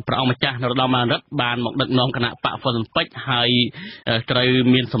ព្រះអង្គម្ចាស់នរោត្តមសីហនុបានមកដឹកនាំគណៈបកហ្វុនពេជ្រហើយត្រូវ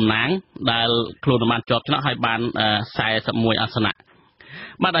មានសំណាងដែលខ្លួនបានជាប់ឆ្នោតហើយបាន41អាសនៈ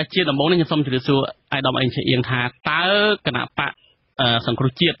បាទជាដំបូងនេះខ្ញុំសូមជម្រាបសួរអាយដាមអេងឆៃអៀងថាតើគណៈបកសង្គ្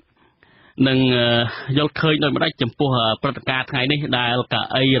រោះជាតិនឹងយល់ឃើញដោយម្ដេចចំពោះព្រឹត្តិការណ៍ថ្ងៃនេះដែលកៅ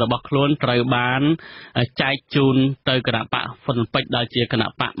អីរបស់ខ្លួនត្រូវបានចែកជូនទៅគណៈបកហ្វុនពេជ្រដែលជាគណៈ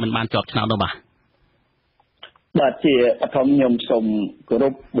បកមិនបានជាប់ឆ្នោតនោះបាទជាបឋមខ្ញុំសូមគោរ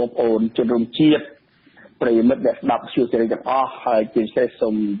ពបងប្អូនជនរួមជាតិប្រិយមិត្តដែលស្ដាប់ជួសេរីទាំងអស់ហើយជាពិសេសសូ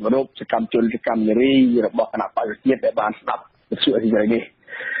មគោរពសកម្មជនសកម្មនារីរបស់គណៈបកជាតិដែលបានស្ដាប់ sự gì vậy nè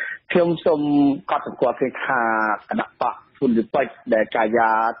ខ្ញុំសូមកត់សម្គាល់ឃើញថាគណៈបកហ៊ុនស៊ុនប៉ិចដែលកាយា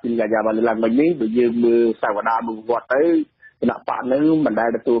ទីកាយាបានឡើងវិញនេះបើយើងមើលសាវតាមួយវត្តទៅគណៈបកនឹងមិនដែល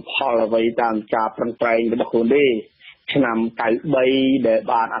ទទួលផលអ្វីតាមការប្រឹងប្រែងរបស់ខ្លួនទេឆ្នាំ93ដែល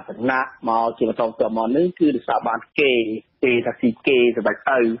បានអសនៈមកជាបន្តទៅមកនេះគឺដោយសារបានគេថាស៊ីគេសម្រាប់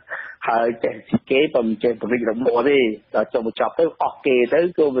ទៅហើយចេះស៊ីគេបើមិនចេះបរិយារបបទេដល់ចុងបញ្ចប់ទៅអស់គេទៅ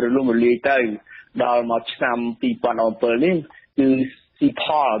ក៏វារលំរលាយទៅដល់មកឆ្នាំ2017នេះគឺស៊ីផ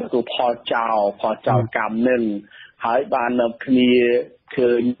លទទួលផលចោលកម្មនឹងហើយបាននាំគ្នា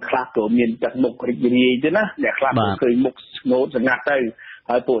ឃើញខ្លះក៏មានចាត់មុខរីករាយទៅណាអ្នកខ្លះក៏ឃើញមុខស្ងួតស្ងាត់ទៅ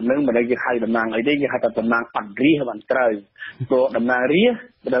ហើយពួកនឹងមិនដែលគេហៅតំណាងអីទេគេហៅថាតំណាងអត់រាជបានត្រូវព្រោះតំណាងរាជ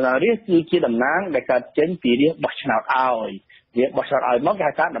គឺជាតំណាងដែលកើតចេញពីរាជបោះឆ្នោតឲ្យរាជបោះឆ្នោតឲ្យមកគេ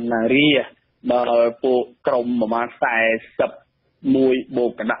ហៅថាតំណាងរាជដល់ពួកក្រុមប្រមាណ41បូ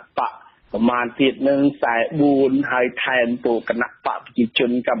កគណៈបកប្រមាណទៀតនឹង44ហើយថែមពួកគណៈបកប្រជាជ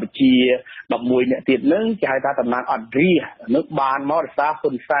នកម្ពុជា11នាក់ទៀតនឹងគេហៅថាតំណាងអត់រាជនឹងបានមកដោយសារ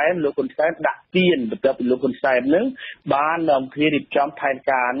ហ៊ុនសែនលោកហ៊ុនសែនដាក់ទានបន្ទាប់ពីលោកហ៊ុនសែននឹងបាននាំគ្នារៀបចំផែន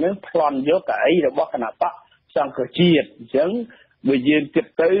ការនឹងប្លន់យកកៅអីរបស់គណៈបកសង្គ្រោះជាតិអញ្ចឹងបើយើងគិត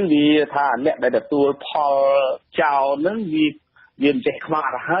ទៅវាថាអ្នកដែលទទួលផលចោលនឹងវាមិនចេះខ្មាស់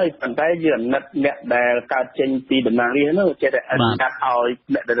ទៅហើយប៉ុន្តែយើងអាណិតអ្នកដែលកើតចេញពីតំណាងរាស្ត្រនោះចេះតែអាណិតឲ្យ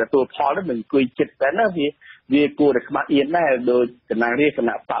អ្នកដែលទទួលផលនោះមិនអង្គុយចិត្តតែណាវាគួរតែខ្មាស់អៀនដែរដោយតំណាងរាស្ត្រគ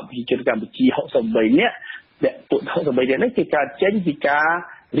ណៈបកប្រជាជនកម្ពុជា63នាក់ដែលពួក63នាក់នេះគេកើតចេញពីការ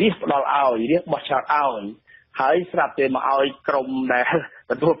រាស្ត្រផ្ដល់ឲ្យរាស្ត្របោះឆ្នោតឲ្យហើយស្រាប់តែមកឲ្យក្រុមដែល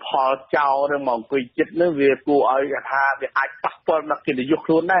ទទួលផលចោលនឹងមកអង្គុយចិត្តនោះវាគួរឲ្យថាវាអាចប៉ះពាល់ដល់កិត្តិយស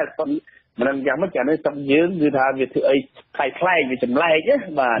ខ្លួនដែរមិនយ៉ាងម៉េចអានេះសំយើងគឺថាវាធ្វើអីខ្លែងវាចម្លែកណា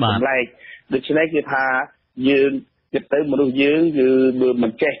បាទចម្លែកដូច្នេះគឺថាយើងគិតទៅមនុស្សយើងគឺមិ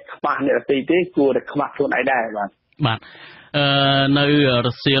នចេះខ្មាស់អ្នកដទៃទេគួរតែខ្មាស់ខ្លួនឯងដែរបាទនៅរ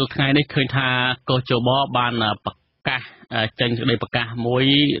សៀលថ្ងៃនេះឃើញថាកោះចបបានប្រកាសចេញសេចក្តីប្រកាសមួយ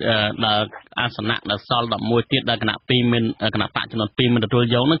ដល់អាសនៈដល់សល់11ទៀតដែលគណៈ2មានគណៈបកចំនួន2មានទទួល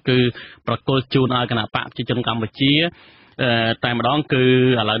យកនោះគឺប្រគល់ជូនឲ្យគណៈបកប្រជាជនកម្ពុជាតែម្ដងគឺ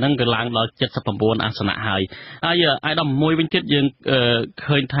ឥឡូវហ្នឹងគឺឡើងដល់79អាសនៈហើយអាយដល់មួយវិញទៀតយើង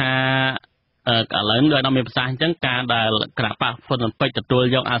ឃើញថាឥឡូវនេះដល់មានប្រសាសន៍អញ្ចឹងការដែលគណៈបកហ៊ុនស៊ុនប៉ិចទទួល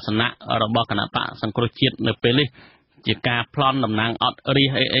យកអាសនៈរបស់គណៈបកសង្គ្រោះជាតិនៅពេលនេះជាការប្លន់តំណាងអត់រាជ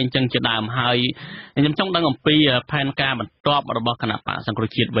អីអញ្ចឹងជាដើមហើយខ្ញុំចង់ដឹងអំពីផែនការបន្ទាប់របស់គណៈបកសង្គ្រោះ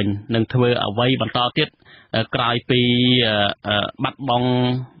ជាតិវិញនឹងធ្វើអ្វីបន្តទៀតក្រោយពីបាត់បង់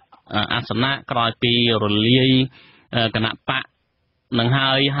អាសនៈក្រោយពីរលាយគណៈបកនឹងហើ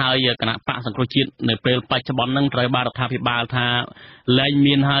យគណៈបកសង្គ្រោះជាតិនៅពេលបច្ចុប្បន្ននឹងត្រូវបានរដ្ឋាភិបាលថាលែង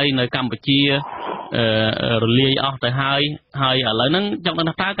មានហើយនៅកម្ពុជារលាយអស់ទៅហើយឥឡូវហ្នឹងចង់ដឹង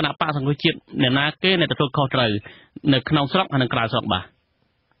ថាគណៈបកសង្គ្រោះជាតិអ្នកណាគេដែលទទួលខុសត្រូវនៅក្នុងស្រុកហើយនៅក្រៅស្រុកបាទ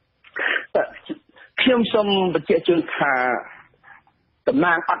ខ្ញុំសូមបញ្ជាក់ជូនថាតំ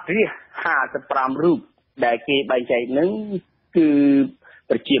ណាងអត់រាជ55រូបដែលគេបែងចែកហ្នឹងគឺ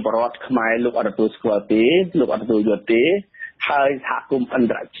ប្រជាពលរដ្ឋខ្មែរលោកអត់ទទួលស្គាល់ទេលោកអត់ទទួលយកទេហើយសហគមន៍អន្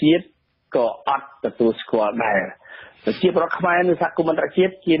តរជាតិក៏អត់ទទួលស្គាល់ដែរប្រជាពលរដ្ឋខ្មែរនៅសហគមន៍អន្តរជា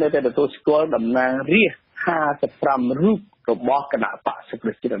តិគេនៅតែទទួលស្គាល់តំណាងរាស្ត្រ55រូបរបស់គណៈបកសង្គ្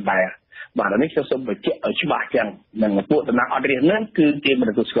រោះជាតិដែរបាទនេះខ្ញុំសូមបញ្ជាក់ឲ្យច្បាស់ចឹងនឹងពួកតំណាងអត់រាស្ត្រហ្នឹងគឺគេមិន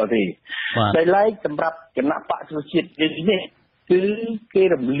ទទួលស្គាល់ទេតែឡែកសម្រាប់គណៈបកសង្គ្រោះជាតិនេះគឺគេ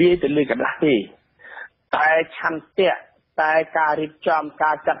រំលាយទៅលើกระดาษទេតែឆន្ទៈតែការរៀបចំ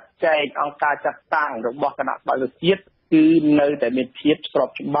ការចាត់ចែងអង្គការចាត់តាំងរបស់គណៈបកសង្គ្រោះជាតិគឺនៅតែមានភាពស្រប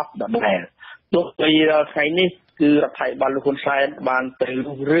ច្បាប់ដដែលទោះបីដល់ថ្ងៃនេះគឺរដ្ឋាភិបាលលោកហ៊ុនសែនបានទៅ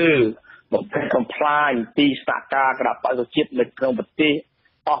រុះរើបំផិតកំប្លាញទីស្នាក់ការគណៈបកសង្គ្រោះជាតិនៅក្នុងប្រទេស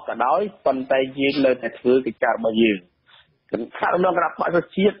អស់ក៏ដោយប៉ុន្តែយើងនៅតែធ្វើកិច្ចការរបស់យើងគណៈកម្មការបកសង្គ្រោះ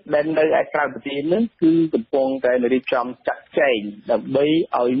ជាតិដែលនៅឯក្រៅប្រទេសនេះគឺកំពុងតែរៀបចំចាត់ចែងដើម្បី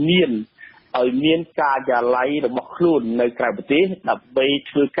ឲ្យមានការិយាល័យរបស់ខ្លួននៅក្រៅប្រទេសដើម្បី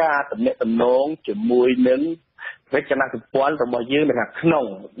ធ្វើការទំនាក់ទំនងជាមួយនឹងរចនាសម្ព័ន្ធរបស់យើងនៅខាងក្នុង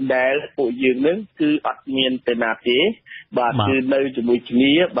ដែលពួកយើងនឹងគឺអត់មានទេណាទេបាទគឺនៅជាមួយគ្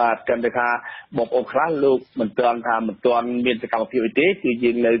នាបាទកាន់តែថាបងប្អូនខ្លះលោកមិនទាន់មានសកម្មភាពអីទេគឺ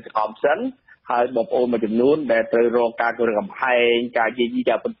យើងនៅសកម្មសិនហើយបងប្អូនមួយចំនួនដែលត្រូវរងការគំរាមកំហែងការយាយី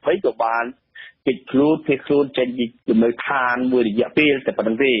ការពិតភ័យក៏បានគេខ្លួនចេញពីជំនួយឋានមួយរយៈពេលតែប៉ុណ្្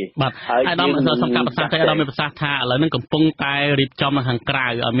នឹងទេបាទហើយអាដាមសំខាន់ប្រសាសន៍តែអាដាមមានប្រសាសន៍ថាឥឡូវនេះកំពុងតែរៀបចំនៅខាងក្រៅ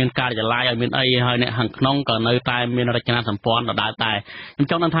ឲ្យមានការិយាល័យឲ្យមានអីហើយអ្នកខាងក្នុងក៏នៅតែមានរចនាសម្ព័ន្ធដដែលតែខ្ញុំ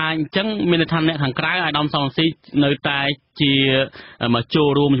ចង់ដឹងថាអញ្ចឹងមានន័យថាអ្នកខាងក្រៅអាដាមសំស៊ីនៅតែជាមកចូល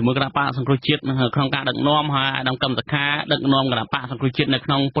រួមជាមួយគណៈបកសង្គ្រោះជាតិក្នុងការដឹកនាំហើយអាដាមកម្មសខាដឹកនាំគណៈបកសង្គ្រោះជាតិនៅក្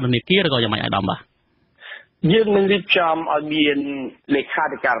នុងពន្ធនាគារឬក៏យ៉ាងម៉េចអាដាមបាទ យើងនឹងរៀបចំឲ្យមានលេខា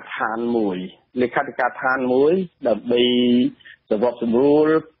ធិការដ្ឋានមួយដើម្បីសម្របសម្រួល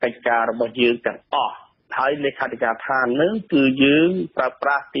កិច្ចការរបស់យើងទាំងអស់ហើយលេខាធិការដ្ឋាននឹងគឺយើងប្រើប្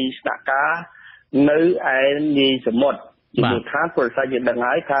រាស់ទីស្នាក់ការនៅឯនាយសមុទ្រជាមូលដ្ឋានពលរដ្ឋយើងដឹង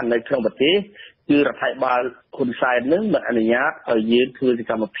ហើយថានៅក្នុងប្រទេសគឺរដ្ឋាភិបាលហ៊ុនសែននឹងមិនអនុញ្ញាតឲ្យយើងធ្វើស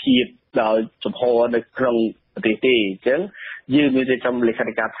កម្មភាពដោយចំហនៅក្នុងប្រទេសទេអញ្ចឹងយើងមានរៀបចំលេខា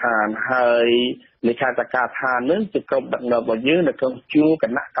ធិការដ្ឋានហើយលេខាធិការដ្ឋាននឹងជាក្រុមដឹកនាំរបស់យើងនៅក្នុងជួរគ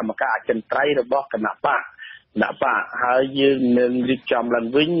ណៈកម្មការអចិន្ត្រៃយ៍របស់គណៈបកហើយយើងនឹងរៀបចំឡើង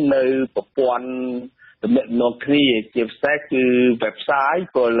វិញនៅប្រព័ន្ធទំនាក់ទំនងគ្នាជាពិសេសគឺ website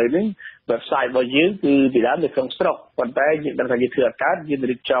ព្រោះឥឡូវនេះ website របស់យើងគឺពីដើមនៅក្នុងស្រុកប៉ុន្តែយើងដឹងថាយើងធ្វើអកាសយើង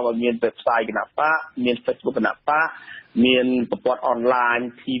រៀបចំឲ្យមាន website គណៈបកមាន Facebook គណៈបកមានប្រព័ន្ធ online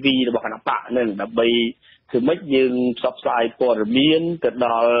TV របស់គណៈបកនឹងដើម្បីគឺមិនយើងផ្សព្វផ្សាយព័ត៌មានទៅដ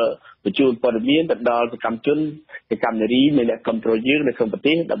ល់បញ្ជូនព័ត៌មានទៅដល់សកម្មជនសកម្មនារីនៃអ្នកគ្រប់គ្រងយើងនៅក្នុងប្រ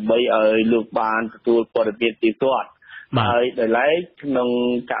ទេសដើម្បីឲ្យលោកបានទទួលព័ត៌មានទៀងទាត់ហើយដោយឡែកក្នុង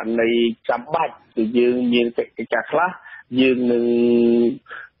ករណីចាំបាច់គឺយើងមានកិច្ចការខ្លះយើង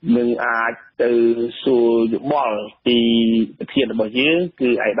នឹងអាចទៅសួរយោបល់ពីប្រធានរបស់យើងគឺ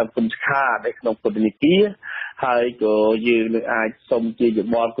ឯកឧត្តមគុំសខានៅក្នុងពន្ធនាគារហើយក៏យើងនឹងអាចសុំជាយោ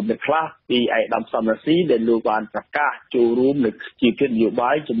បល់គំនិតខ្លះពីឯកឧត្តមសំរាសីដែលលោកបានប្រកាសចូលរួមនៅជាគណៈនយោ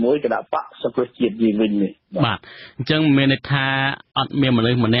បាយជាមួយគណៈបកសង្គ្រោះជាតិយើងវិញនេះបាទអញ្ចឹងមានន័យថាអត់មានមនុ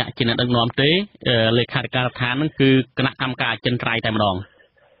ស្សម្នាក់ជាអ្នកដឹកនាំទេលេខាធិការដ្ឋានហ្នឹងគឺគណៈកម្មការអចិន្ត្រៃយ៍តែម្ដង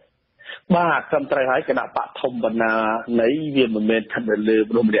បាទត្រឹមត្រូវហើយគណៈបកធំបណ្ណានៃវាមិនមែនស្ថិតនៅលើ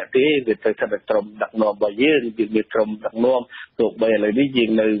មនុស្សម្នាក់ទេវាទៅស្ថិតនៅក្រុមដឹកនាំរបស់យើងវាមានក្រុមដឹកនាំទោះបីឥឡូវនេះយើង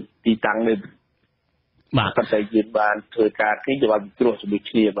នៅទីតាំងនៅបាទតែយើងបានធ្វើការគេយកឲ្យគ្រោះជាមួយ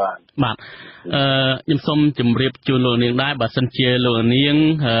គ្នាបាទខ្ញុំសូមជម្រាបជូនលោកនាងដែរបើសិនជាលោកនាង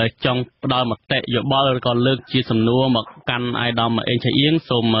ចង់ផ្ដល់មតិយោបល់ឬក៏លើកជាសំណួរមកកាន់អាយដាមអេងឆៃអៀង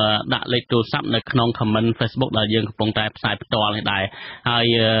សូមដាក់លេខទូរស័ព្ទនៅក្នុង comment Facebook ដែលយើងកំពុងតែផ្សាយផ្ទាល់នេះដែរហើយ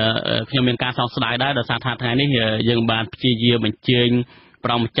ខ្ញុំមានការសោកស្ដាយដែរដោយសារថាថ្ងៃនេះយើងបានព្យាយាមអញ្ជើញ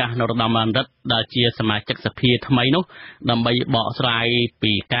ប្រមម្ចាស់នរោត្តមអនរិទ្ធដែលជាសមាជិកសភាថ្មីនោះដើម្បីបកស្រាយ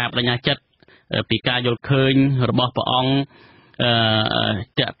ពីការបដិញ្ញាចិត្តពីការយល់ឃើញរបស់ព្រះអង្គ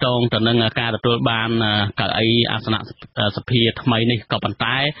តាក់ទងទៅនឹងការទទួលបានកៅអីអាសនៈសភាថ្មីនេះក៏ប៉ុន្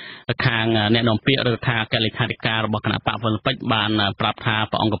តែខាងអ្នកនាំពាក្យឬថាកលេខាធិការរបស់គណៈបកពលពេជ្របានប្រាប់ថា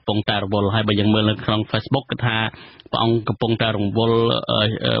ព្រះអង្គកំពុងតែរវល់ហើយបើយើងមើលនៅក្នុង Facebook គឺថាព្រះអង្គកំពុងតែរវល់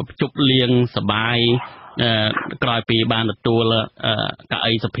ជប់លៀងសបាយក្រោយពីបានទទួលកៅ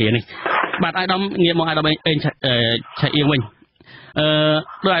អីសភានេះបាទអាយដាមងាកមកអាយដាមអេងឆៃអៀងវិញ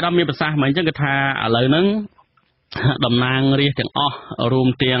ដោយអាយដាមមានប្រសាសន៍មកអញ្ចឹងគឺថាឥឡូវហ្នឹងតំណាងរាស្ត្រទាំងអស់រួម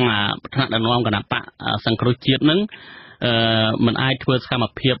ទាំងថ្នាក់ដឹកនាំគណៈបកសង្គ្រោះជាតិហ្នឹងមិនអាចធ្វើសកម្ម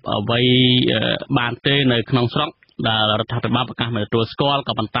ភាពអ្វីបានទេនៅក្នុងស្រុកដែលរដ្ឋាភិបាលប្រកាសមិនទទួលស្គាល់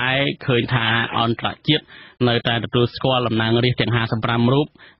ក៏ប៉ុន្តែឃើញថាអន្តរជាតិនៅតែទទួលស្គាល់តំណាងរាស្ត្រទាំង55រូប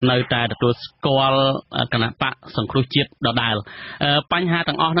នៅតែទទួលស្គាល់គណៈបកសង្គ្រោះជាតិដដែលបញ្ហា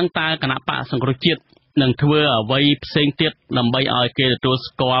ទាំងអស់ហ្នឹងតើគណៈបកសង្គ្រោះជាតិនឹងធ្វើអ្វីផ្សេងទៀតដើម្បីឲ្យគេទទួល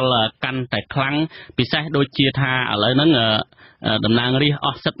ស្គាល់កាន់តែខ្លាំងពិសេសដូចជាថាឥឡូវហ្នឹងតំណាងរាស្ត្រអ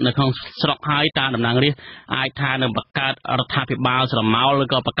ស់សិទ្ធិនៅក្នុងស្រុកហើយតើតំណាងរាស្ត្រអាចថានឹងបង្កើតរដ្ឋាភិបាលស្រមោលឬ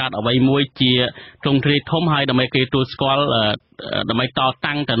ក៏បង្កើតអ្វីមួយជាទ្រង់ទ្រាយធំហើយដើម្បីគេទទួលស្គាល់ដើម្បីត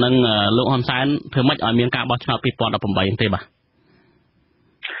តាំងទៅនឹងលោកហ៊ុនសែនធ្វើម៉េចឲ្យមានការបោះឆ្នោត2018ទេបាទ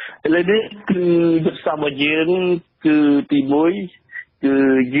ឥឡូវនេះគឺយុទ្ធសាស្ត្ររបស់យើងគឺទី1គឺ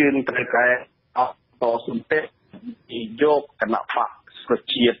យើងត្រូវតែតស៊ូទេយកគណៈបកប្រ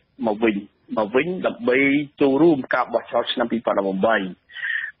ជាជាតិមកវិញដើម្បីចូលរួមការបោះឆ្នោតឆ្នាំ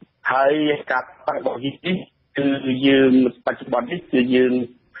2018ហើយការតាំងរបស់យើងនេះគឺយើងបច្ចុប្បន្ននេះគឺយើង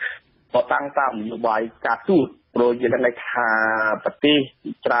ក៏តាំងតាមនយោបាយការទូតព្រោះយើងដឹងថាប្រទេស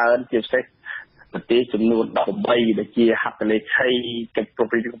ច្រើនជាពិសេសប្រទេសចំនួន18ដែលជាហត្ថលេខីកិច្ចប្រ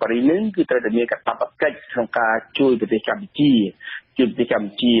ព្រឹត្តរបស់ប៉ារីសនេះគឺត្រូវតែមានកាតព្វកិច្ចក្នុងការជួយប្រទេសកម្ពុជា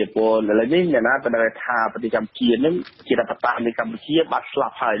ព្រោះឥឡូវនេះអ្នកណាក៏ដឹងថាប្រទេសកម្ពុជានឹងជារដ្ឋបាលនៃកម្ពុជាបានស្លា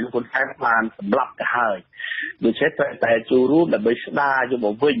ប់ហើយលោកហ៊ុនសែនបានសម្លាប់ទៅហើយដូច្នេះត្រូវតែចូលរួមដើម្បីស្ដារយកម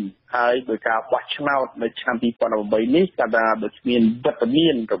កវិញហើយដោយការបោះឆ្នោតនៅឆ្នាំ2018នេះក៏ថាបើគ្មានវត្តមា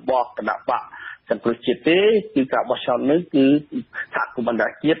នរបស់គណៈបកសង្គ្រោះជាតិទេគឺការបោះឆ្នោតនេះគឺសហគមន៍អន្តរ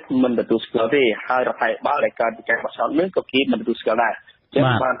ជាតិមិនទទួលស្គាល់ទេហើយរដ្ឋាភិបាលដែលកើតពីការបោះឆ្នោតនេះក៏គេមិនទទួលស្គាល់ដែរចឹង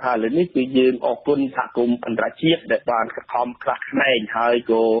បានថាលើនេះគឺយើងអរគុណសហគមន៍អន្តរជាតិដែលបានខិតខំខ្លះខ្នែងហើយ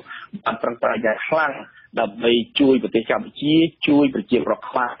ក៏បានប្រឹងប្រែងយ៉ាងខ្លាំងដើម្បីជួយប្រទេសកម្ពុជាជួយប្រជាពលរដ្ឋ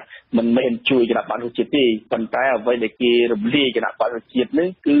ខ្មែរមិនមែនជួយគណៈបកប្រជាជាតិទេប៉ុន្តែអ្វីដែលគេរំលាយគណៈបកប្រជាជាតិនេះ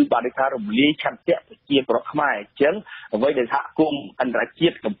គឺបានថារំលាយឆន្ទៈប្រជាពលរដ្ឋខ្មែរអញ្ចឹងអ្វីដែលសហគមន៍អន្តរជា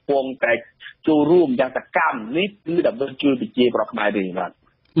តិកំពុងតែ ចូលរួមយ៉ាងសកម្មនេះគឺដើម្បីជួយប្រជាប្រដ្ឋខ្មែរទេបា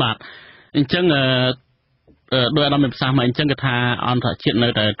ទអញ្ចឹងដោយអាដាមមានប្រសាសន៍មកអញ្ចឹងគឺថាអន្តរជាតិនៅ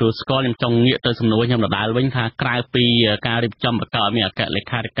តែទទួលស្គាល់ខ្ញុំចង់ងាកទៅសំណួរខ្ញុំដដែលវិញថាក្រៅពីការរៀបចំបង្កើតមានអគ្គលេ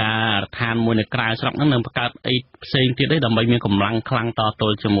ខាធិការរដ្ឋានមួយនៅក្រៅស្រុកហ្នឹងនឹងបង្កើតអីផ្សេងទៀតទេដើម្បីមានកម្លាំងខ្លាំងតទ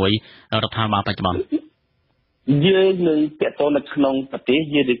ល់ជាមួយរដ្ឋាភិបាលបច្ចុប្បន្នយើងនឹងតេតនៅក្នុងប្រទេស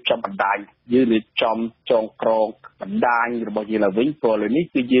យើងរៀបចំបណ្ដាញយើងរៀបចំចងក្រងបណ្ដាញរបស់យើងឡើងវិញព្រោះឥឡូវនេះ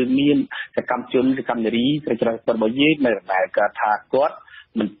គឺយើងមានសកម្មជនសកម្មនារីស្រីច្រាស់របស់យើងនៅដែលគាត់ថាគាត់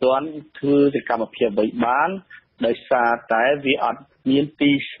មិនទាន់ធ្វើសកម្មភាពអ្វីបានដោយសារតែវាអត់មាន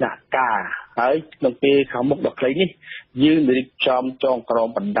ទីស្នាក់ការហើយក្នុងពេលខាងមុខដ៏ខ្លីនេះយើងរៀបចំចងក្រង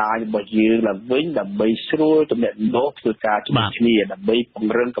បណ្ដាញរបស់យើងឡើងវិញដើម្បីស្រួលទំនាក់ទំនងធ្វើការជាមួយគ្នាដើម្បីព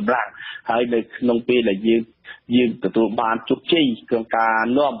ង្រឹងកម្លាំងហើយនៅក្នុងពេលដែលយើងទទួលបានជោគជ័យក្នុងការ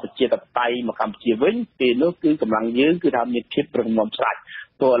នាំប្រជាធិបតេយ្យមកកម្ពុជាវិញពេលនោះគឺកម្លាំងយើងគឺថាមានភាពប្រឹងប្រែងស្រាច់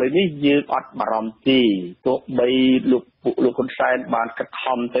ព្រោះឥឡូវនេះយើងអត់បារម្ភទេទោះបីលោកហ៊ុនសែនបានខិត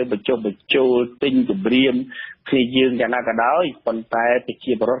ខំទៅបញ្ចុះបញ្ចូលទិញគម្រាមគ្នាយើងយ៉ាងណាក៏ដោយប៉ុន្តែប្រ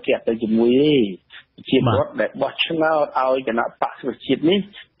ជាពលរដ្ឋគេអត់ទៅជាមួយទេប្រជាពលរដ្ឋដែលបោះឆ្នោតឲ្យគណៈបក្សប្រជាជាតិនេះ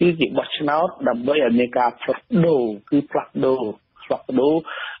គឺគេបោះឆ្នោតដើម្បីឲ្យមានការផ្លាស់ប្ដូរ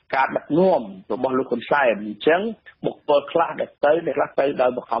ការដឹកនាំរបស់លោកហ៊ុនសែនអញ្ចឹងបុគ្គលខ្លះដែលទៅអ្នកខ្លះទៅដោយ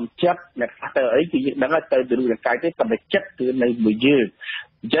បង្ខំចិត្តអ្នកខ្លះទៅអីគឺយើងដឹងទៅពីរូបរាងកាយទេប៉ុន្តែចិត្តគឺនៅមួយយើង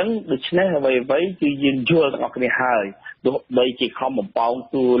អញ្ចឹងដូច្នេះអ្វីគឺយើងយល់ទាំងអស់គ្នាហើយទោះបីជាខំបំពង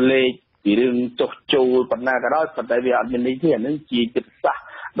តួលេខពីរឿងចុះចូលប៉ុណ្ណាក៏ដោយប៉ុន្តែវាអត់មានន័យទេអានឹងជាយុទ្ធសាស្ត្រ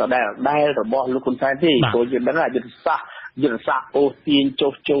ដែលរបស់លោកហ៊ុនសែនទេព្រោះយើងដឹងថាយុទ្ធសាស្ត្រអូសទាញ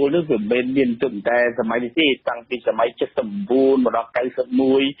ចុះចូលនេះវាមិនមានទុំតែសម័យនេះទេតាំងពីសម័យ79មកដល់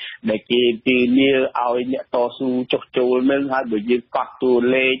91ដែលគេទីលាឲ្យអ្នកតស៊ូចុះចូលនឹងហើយបើយើងកត់តួ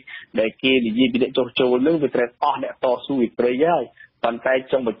លេខដែលគេនិយាយពីអ្នកចុះចូលនឹងវាត្រូវអស់អ្នកតស៊ូវិព្រៃហើយប៉ុន្តែ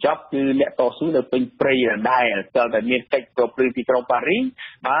ចុងបញ្ចប់គឺអ្នកតស៊ូនៅពេញព្រៃដដែលតែមានកិច្ចប្រព្រឹត្តទីក្រុងប៉ារីស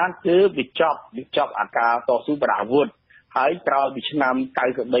បានគឺវាចប់អាការតស៊ូបរាវុធហើយក្រោយពីឆ្នាំ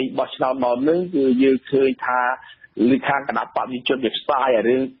93បោះឆ្នោតមកនឹងគឺយើងឃើញថាលិខាគណៈបព្វជិជនវាផ្សាយ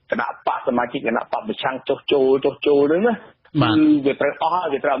រឿងគណៈបកសមាជិកគណៈបកប្រឆាំងចុះចូលហ្នឹងណាគឺវាត្រូវអស់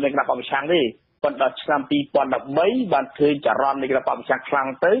វាត្រូវមានគណៈបកប្រឆាំងទេប៉ុន្តែឆ្នាំ2013បានឃើញចរន្តនៃគណៈបកប្រឆាំងខ្លាំង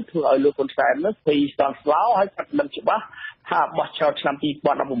ទៅធ្វើឲ្យលោកហ៊ុនសែននោះភ័យស្ទន់ស្លោហើយគាត់ដឹងច្បាស់ថាបោះឆ្នោតឆ្នាំ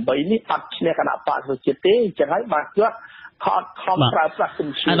2018នេះអត់ឈ្នះគណៈបកប្រជាជាតិទេអញ្ចឹងហើយបានគាត់ខំប្រើប្រាស់ជំ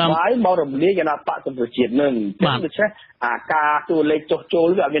នឿបាយមករំលាយគណៈបកប្រជាជាតិនឹងដូច្នេះអាការតួលេខចុះចូល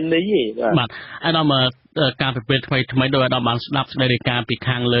វាអត់មានន័យទេបាទអាដាមការពិភាក្សាថ្មីដោយអាដាមបានស្ដាប់ស្ដីរាយការណ៍ពី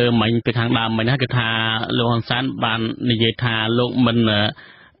ខាងលើមិញពីខាងដើមមិញណាគឺថាលោកហ៊ុនសែនបាននិយាយថាលោកមិន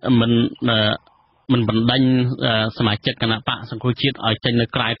បណ្ដេញសមាជិកគណៈបកសង្គ្រោះជាតិឲ្យចេញនៅ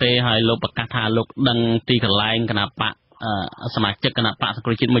ក្រៅទេហើយលោកប្រកាសថាលោកដឹងទីកន្លែងគណៈបកសមាជិកគណៈបកសង្គ្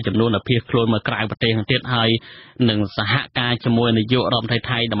រោះជាតិមួយចំនួនដែលភៀសខ្លួនមកក្រៅប្រទេសហ្នឹងទៀតហើយនឹងសហការជាមួយនាយករដ្ឋមន្ត្រី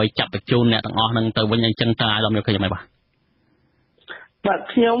ថៃដើម្បីចាប់បញ្ជូនអ្នកទាំងអស់ហ្នឹងទៅវិញអញ្ចឹងតើអាដាមយកឃើញយ៉ាងម៉េចបាទ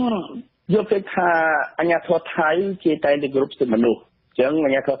ខ្ញុំយកគេថាអាញាធរថៃគេតែទៅគ្រប់សិទ្ធិមនុស្សអញ្ចឹង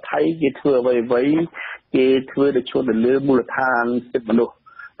អាញាធរថៃគេធ្វើអ្វីគេធ្វើដោយឈលទៅលើមូលដ្ឋានសិទ្ធិមនុស្ស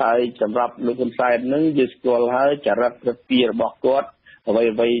ហើយសម្រាប់លោកហ៊ុនសែននឹងយើងស្គាល់ហើយចរិតប្រតិរបស់គាត់អ្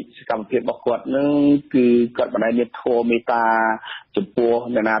វីសកម្មភាពរបស់គាត់នឹងគឺគាត់មិនដែលមានធម៌មេត្តាចំពោះ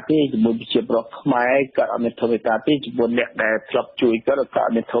អ្នកណាទេជាមួយប្រជាពលរដ្ឋខ្មែរគាត់អត់មានធម៌មេត្តាទេចំពោះអ្នកដែលធ្លាប់ជួយគាត់ក៏អ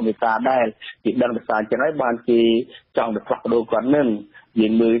ត់មានធម៌មេត្តាដែរគេដឹងភាសាចឹងហើយបានគេចង់ទៅផ្លាស់ប្ដូរគាត់នឹងយើ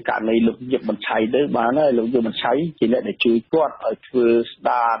ងមើលករណីលោកយប់បញ្ឆៃទៅបានហើយលោកយប់បញ្ឆៃជាអ្នកដែលជួយគាត់ឲ្យធ្វើស្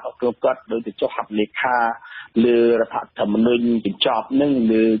ដារដល់គាត់ដោយទៅចុះហត្ថលេខាលើរដ្ឋធម្មនុញ្ញបញ្ចប់នឹង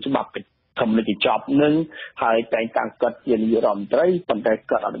លើច្បាប់ធម្មនុញ្ញបញ្ចប់នឹងហើយតែងតាំងគាត់ជានាយករដ្ឋមន្ត្រីប៉ុន្តែ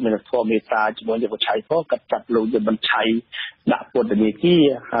គាត់អត់មានធម៌មេត្តាជាមួយយប់បញ្ឆៃផងគាត់ចាត់លោកយប់បញ្ឆៃដាក់ពន្ធនាគារ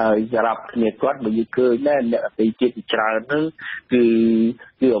ហើយសម្រាប់គ្នាគាត់បើយើងឃើញដែរអ្នកអតីតជាតិច្រើនហ្នឹងគឺ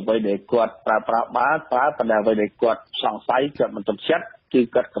អ្វីដែលគាត់ប្រើបានប៉ុន្តែអ្វីដែលគាត់សង្ស័យគាត់មិនទុកចិត្តគឺ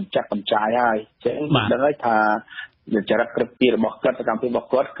គាត់កម្ចាត់កម្ចាយហើយអញ្ចឹងដឹងហើយថាចរិតក្រឹតពីរបស់គាត់សកម្មភាពរបស់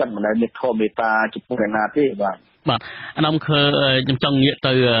គាត់មិនដែលមានធម៌មេត្តាចំពោះអ្នកណាទេបាទអាដាមខ្ញុំចង់ងាក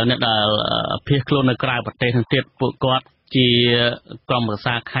ទៅអ្នកដែលភៀសខ្លួននៅក្រៅប្រទេសទាំងទៀតពួកគាត់ជាក្រុមប្រឹក្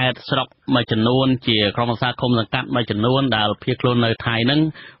សាខេត្តស្រុកមួយចំនួនជាក្រុមប្រឹក្សាឃុំសង្កាត់មួយចំនួនដែលភៀសខ្លួននៅថៃហ្នឹង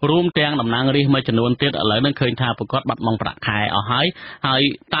រួមទាំងតំណាងរាស្ត្រមួយចំនួនទៀតឥឡូវហ្នឹងឃើញថាពួកគាត់បាត់បង់ប្រាក់ខែអស់ហើយ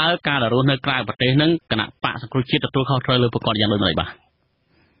តើការរស់នៅក្រៅប្រទេសហ្នឹងគណៈបកសង្គ្រោះជាតិទទួលខុសត្រូវលើពួកគាត់យ៉ាងដូចម្តេចបាទ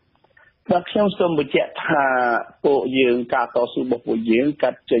បាទខ្ញុំសូមបញ្ជាក់ថាពួកយើងការតស៊ូរបស់ពួកយើងកា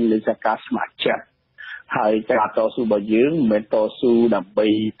ត់ចេញលើសការស្ម័គ្រចិត្ត ហើយការតស៊ូរបស់យើងមិនមែនតស៊ូដើម្បី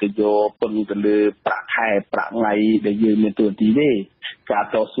ទៅយកពឹងទៅលើប្រាក់ខែប្រាក់ថ្ងៃដែលយើងមានទូទីទេការ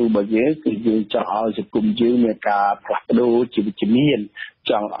តស៊ូរបស់យើងគឺយើងចង់ឲ្យសង្គមយើងមានការផ្លាស់ប្ដូរជីវវិជ្ជមាន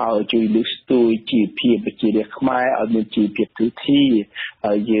ចង់ឲ្យជួយលើកស្ទួយជីវភាពប្រជារាស្ត្រខ្មែរឲ្យមានជីវភាពទូទី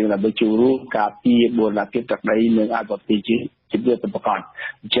ហើយយើងដើម្បីចូលរួមការពារបូរណភាពទឹកដីនិងអភិវឌ្ឍជាវាទៅប្រកប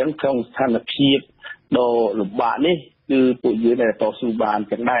អញ្ចឹងក្នុងស្ថានភាពដ៏លំបាកនេះគឺពួកយើងដែលតស៊ូបាន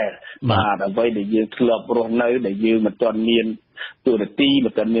ទាំងដែរបាទអ្វីដែលយើងធ្លាប់រស់នៅដែលយើងមិនទាន់មានទូរទីមិ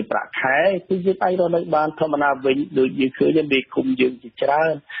នទាន់មានប្រាក់ខែគឺយើងអាចរស់នៅបានធម្មតាវិញដូចយើងឃើញមេឃុំយើងជាច្រើ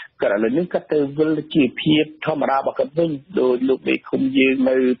នក៏ឥឡូវនេះគាត់ទៅវិលជាភាពធម្មតារបស់គាត់វិញដោយលោកមេឃុំយើង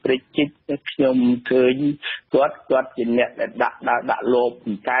នៅព្រៃជីកខ្ញុំឃើញគាត់ជាអ្នកដែលដាក់លប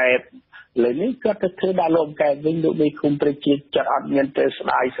កែបឥឡូវនេះគាត់ទៅធ្វើដាក់លបកែបវិញលោកមេឃុំព្រៃជីកចាត់អត់មានទៅស្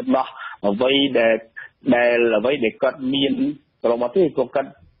ដាយសំណោះអ្វីដែលអ្វីដែលគាត់មានប្រមទេគា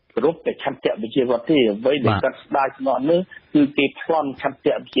ត់គ្រប់តែឆន្ទៈវិជាគាត់ទេអ្វីដែលគាត់ស្ដាយស្នត់នោះគឺគេប្លន់ឆន្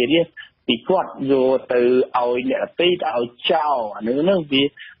ទៈវិជារាជពីគាត់យកទៅឲ្យអ្នកទីទៅឲ្យចោលអានោះ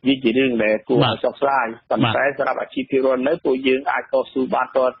វាជារឿងដែលគួរឲ្យសោកស្ដាយប៉ុន្តែសម្រាប់អាជីវភាពរស់នៅពួកយើងអាចតស៊ូបាន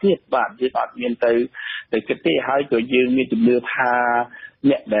តទៀតបាទយើងអត់មានទៅគិតទេហើយក៏យើងមានជំនឿថា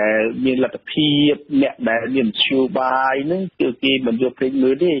អ្នកដែលមានលទ្ធភាពអ្នកដែលមានមធ្យោបាយហ្នឹងគឺគេមិនយកព្រេងមើ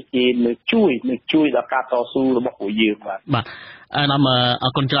លទេគេនឹងជួយដល់ការតស៊ូរបស់ពួកយើងបាទអ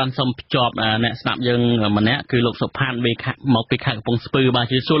រគុណច្រើនសូមភ្ជាប់អ្នកស្ដាប់យើងម្នាក់គឺលោកសុផាតមកពីខេត្តកំពង់ស្ពឺបាទ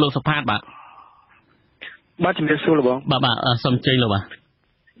ជាសួរលោកសុផាតបាទជំរាបសួរលោកបងបាទសូមជ័យលោក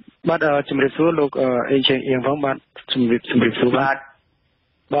បាទជំរាបសួរលោកអេជអៀងផងបាទជំរាបសួរបាទ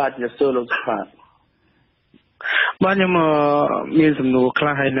ជំរាបសួរលោកសុផាតបាទខ្ញុំមានសំណួរខ្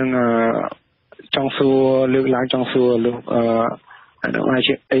លះហើយនឹងចង់សួរលើកឡើងចង់សួរលោក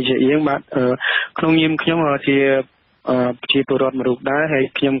អេជអៀងបាទក្នុងនាមខ្ញុំជាប្រជាពលរដ្ឋមួយរូបដែរហើយ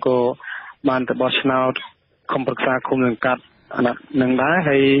ខ្ញុំក៏បានទៅបោះឆ្នោតគុំប្រឹក្សាគុំនឹងកាត់អាណត្តិនឹងដែរ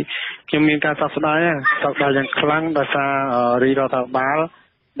ហើយខ្ញុំមានការសោកស្ដាយយ៉ាងខ្លាំងដោយសាររាជរដ្ឋាភិបាល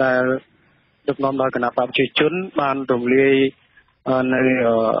ដែលដឹកនាំដោយគណៈបកប្រជាជនបានរំលាយនៅ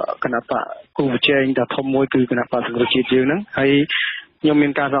គណៈបកគូប្រជែងដ៏ធំមួយគឺគណៈបកសង្គ្រោះជាតិយើងហ្នឹងហើយខ្ញុំមា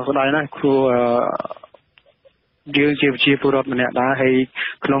នការសោកស្ដាយណាស់ព្រោះយើងជាប្រជាពលរដ្ឋម្នាក់ដែរហើយ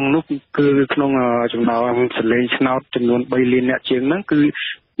ក្នុងនោះគឺក្នុងចំណោមសលេងឆ្នោតចំនួន3លានអ្នកជាងហ្នឹងគឺ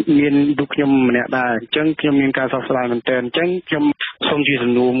មានរូបខ្ញុំម្នាក់ដែរអញ្ចឹងខ្ញុំមានការសោកស្ដាយមែនទែនអញ្ចឹងខ្ញុំសូមជា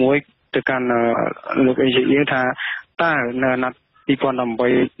សំណួរមួយទៅកាន់លោកអេជាថាតើនៅអាណត្តិ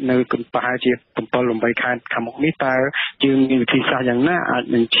2018នៅប្រហែលជា7-8 ខែខាងមុខនេះតើយើងមានវិធីសាស្ត្រយ៉ាងណាអាច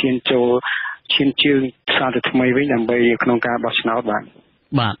នឹងឈានជើងសារទៅថ្មីវិញដើម្បីក្នុងការបោះឆ្នោតបាទ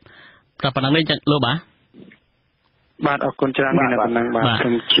តែប៉ុណ្ណឹងនេះលោកបាទអរគុណច្រើនមានប៉ុណ្ណឹងបាទសូ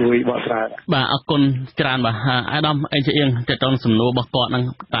មជួយបកស្រាយបាទអរគុណច្រើនបាទអាដាមអេជាអៀងតើតើសំណួររបស់គាត់នឹង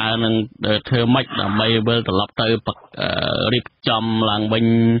តើនឹងធ្វើម៉េចដើម្បីវិលត្រឡប់ទៅរៀបចំឡើងវិញ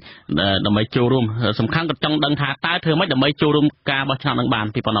ដើម្បីចូលរួមសំខាន់ក៏ចង់ដឹងថាតើធ្វើម៉េចដើម្បីចូលរួមការបោះឆ្នោតនឹងបាន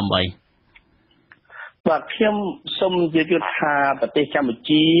2018បាទខ្ញុំសូមនិយាយថាប្រទេសកម្ពុ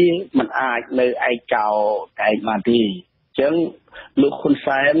ជាមិនអាចនៅឯកោតែឯងបានទេអញ្ចឹងលោកហ៊ុន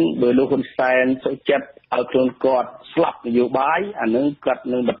សែនបើលោកហ៊ុនសែនសុខចិត្តឲ្យខ្លួនគាត់ស្លាប់នយោបាយអានឹងគាត់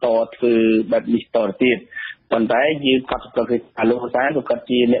នឹងបន្តធ្វើបែបនេះតទៅទៀតប៉ុន្តែយើងគាត់ប្រកាសថាលោកហ៊ុនសែនក៏គាត់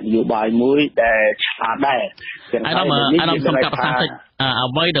ជាអ្នកនយោបាយមួយដែលឆ្លាតដែរអាដាមសំកាប់ប្រសាសន៍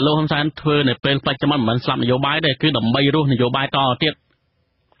អ្វីដែលលោកហ៊ុនសែនធ្វើនៅពេលបច្ចុប្បន្នមិនស្លាប់នយោបាយទេគឺដើម្បីរស់នយោបាយតទៅទៀត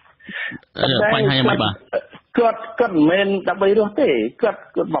បញ្ហាយ៉ាងម៉េចបាទគាត់មិនមែនដើម្បីរស់ទេគាត់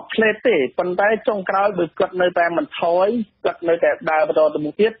មកផ្លេតទេប៉ុន្តែចុងក្រោយបើគាត់នៅតែមិនថយគាត់នៅតែដើរបន្តទៅ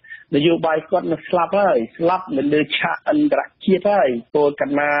មុខទៀតនយោបាយគាត់នឹងស្លាប់នៅលើឆាកអន្តរជាតិហើយពលក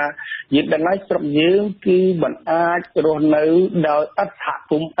ណាយើងដឹងហើយស្រុកយើងគឺមិនអាចរស់នៅដោយអត់សហ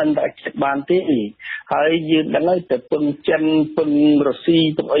គមន៍អន្តរជាតិបានទេហើយយើងដឹងហើយទៅពឹងចិនពឹងរុស្ស៊ី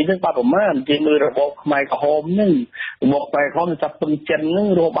ពឹងអីហ្នឹងបាត់ប្រមាណគេមើលរបបខ្មែរក្រហមហ្នឹងរបបខ្មែរក្រហមតែពឹងចិនហ្នឹង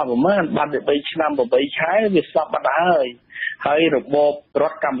រស់បាត់ប្រមាណបាត់ទៅ3ឆ្នាំ8ខែវាស្លាប់បាត់ហើយរបបរ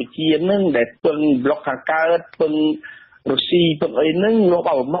ដ្ឋកម្ពុជាហ្នឹងដែលពឹងប្លុកខាងកើតពឹងរុស្ស៊ីពឹងអីហ្នឹងរស់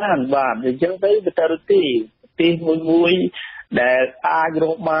បាត់ប្រមាណបាទអញ្ចឹងទៅវាទៅទីប្រទេសមួយដែលអាចរ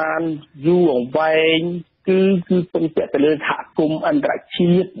ស់បានយូរអង្វែងគឺពឹងពាក់ទៅលើសហគមន៍អន្តរ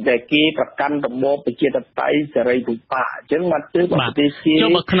ជាតិដែលគេប្រកាន់របបប្រជាធិបតេយ្យសេរីភូមិភាគអញ្ចឹងមកទើបប្រទេសជា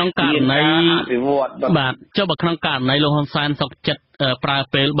ចុះបើក្នុងករណីបាទចុះបើក្នុងករណីលោកហ៊ុនសែនសុកចិត្តប្រើ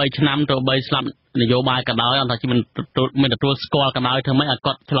ពេល3ឆ្នាំទៅ3ស្លាប់នយោបាយក៏ដោយអន្តរជាតិមិនទទួលស្គាល់ក៏ដោយធ្វើម៉េចឲ្យ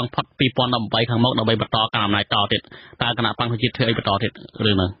គាត់ឆ្លងផុត2018ខាងមុខដើម្បីបន្តការអំណាចតទៀតតើគណៈបញ្ហាជាតិធ្វើអីបន្តទៀត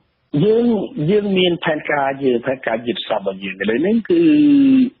រឿងហ្នឹងយើងមានផែនការយុទ្ធសាស្ត្ររបស់យើងឥឡូវនេះគឺ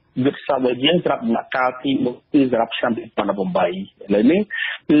យុទ្ធសាស្ត្ររបស់យើងសម្រាប់ដំណាក់កាលទី1គឺសម្រាប់ឆ្នាំ2018ឥឡូវនេះ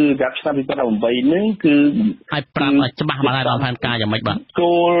គឺរាប់ឆ្នាំ2018ហ្នឹងគឺឲ្យប្រាប់ឲ្យច្បាស់បានដល់ផែនការយ៉ាងម៉េចបាទ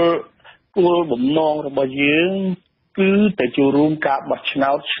គោលបំណងរបស់យើងគឺទៅចូលរួមការបោះឆ្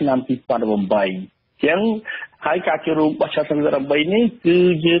នោតឆ្នាំ2018ចឹងហើយការចូលរួមបោះឆ្នោតឆ្នាំ2018នេះគឺ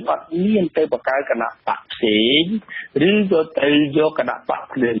យើងអត់មានទៅបង្កើតគណៈបកផ្សេងឬក៏ទៅយកគណៈបក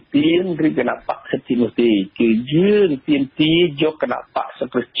ភ្លើងទៀនឬគណៈបកសិទ្ធិនោះទេគឺយើងទាមទារយកគណៈបកស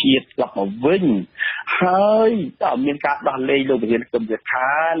ង្គ្រោះជាតិស្លាប់មកវិញហើយតើមានការដោះលែងលោកប្រធានគណៈកម្ម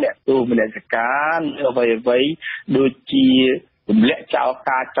ការអ្នកទោសមនសិការអ្វីដូចជាទម្លាក់ចោល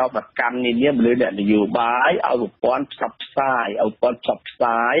ការចោទប្រកាន់នានាលើអ្នកនយោបាយឲ្យប្រព័ន្ធផ្សព្វផ្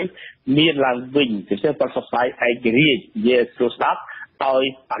សាយមានឡើងវិញជាពិសេសផ្សព្វផ្សាយឯករាជ្យនិយាយស្រួលស្ដាប់ឲ្យ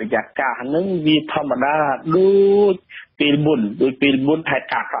បរិយាកាសហ្នឹងវាធម្មតាដូចពេលមុនហេតុ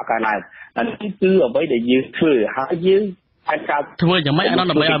ការណ៍កើតឡើងអានេះគឺអ្វីដែលយើងធ្វើហើយយើងអាចការធ្វើយ៉ាងម៉េចដល់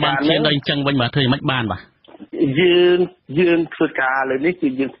ដើម្បីឲ្យបានជាដល់អញ្ចឹងវិញបាទធ្វើយ៉ាងម៉េចបានបាទយើងធ្វើការលើនេះគឺ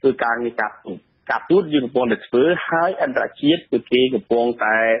យើងធ្វើការងារការទូតយើងកំពុងតែធ្វើហើយអន្តរជាតិគឺគេកំពុង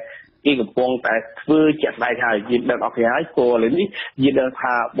តែធ្វើជាក់ស្ដែងហើយយើងដឹងអស់គ្នាហើយគោលនេះយើងដឹង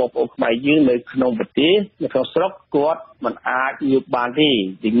ថាបងប្អូនខ្មែរយើងនៅក្នុងប្រទេសនៅក្នុងស្រុកគាត់មិនអាចងើបបានទេ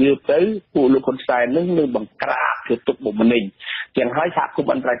ងើបទៅពួកលោកហ៊ុនសែននឹងនឹងបង្ក្រាបធ្វើទុកបុកម្នេញចឹងហើយសហគម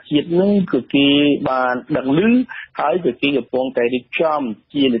ន៍អន្តរជាតិនឹងគឺគេបានដឹងឮហើយគឺគេកំពុងតែរៀបចំ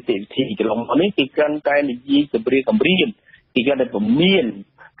ជានីតិវិធីកន្លងមកនេះគេកាន់តែនិយាយគម្រាមគេកាន់តែពមៀន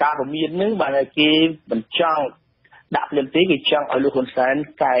ការពមៀននឹងបានតែគេបញ្ចង់ដាក់ភ្លាមទេគេចង់ឲ្យលោកហ៊ុនសែន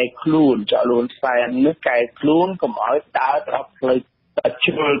កែខ្លួនចង់លោកហ៊ុនសែននឹងកែខ្លួនកុំឲ្យដើរទៅផ្លូវ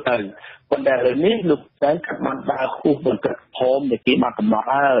ជ្រុលទៅប៉ុន្តែឥឡូវនេះលោកសែនក៏បានដើរខុសបន្តិចផមដែលគេបានកំណត់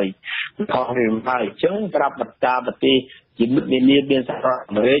ហើយខុសរឿងហើយអញ្ចឹងប្រាប់បន្តប្រទេសជាមិត្តមានសហរដ្ឋ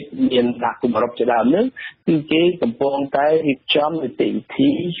អាមេរិកមានសហគមន៍អឺរ៉ុបជាដើមនឹងគឺគេកំពុងតែរៀបចំនីតិវិធី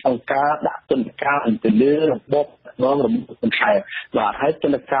ក្នុងការដាក់ទណ្ឌកម្មទៅលើរបបរបស់ហ៊ុនសែនបាទហើយទ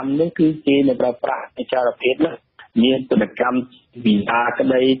ណ្ឌកម្មនេះគឺគេនៅប្រើប្រាស់ឯកសារភាពណាមានទណ្ឌកម្មវិសាក្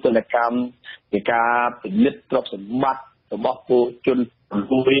តីទណ្ឌកម្មពីការពិនិត្យទ្រព្យសម្បត្តិរបស់ពលជន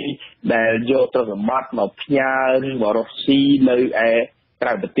លួយដែលយកទ្រព្យសម្បត្តិមកផ្ញើឬមករកស៊ីនៅឯក្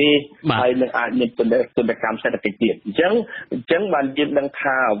រៅប្រទេសហើយនឹងអាចមានទណ្ឌកម្មសេដ្ឋកិច្ចទៀតអញ្ចឹងបានយើងដឹង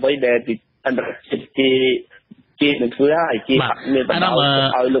ថាអ្វីដែលអន្តរជាតិគេនឹងធ្វើហើយគេអត់មានបណ្ដោយ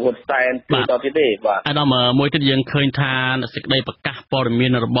ឲ្យលោកហ៊ុនសែនធ្វើតទៀតទេបាទអាដាមមួយទៀតយើងឃើញថាសេចក្តីប្រកាសព័ត៌មា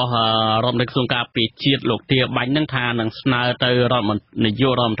នរបស់រដ្ឋមន្ត្រីក្រសួងការពារជាតិលោកទាបាញ់នឹងថានឹងស្នើទៅនាយ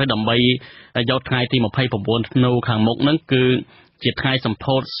ករដ្ឋមន្ត្រីដើម្បីយកថ្ងៃទី29ធ្នូខាងមុខនឹងគឺជាថ្ងៃសម្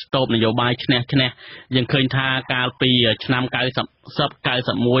ពោធស្ទូបនយោបាយឈ្នះយើងឃើញថាកាលពីឆ្នាំ91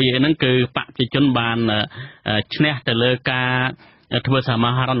ហ្នឹងគឺបព្វជិជនបានឈ្នះទៅលើការធ្វើសមា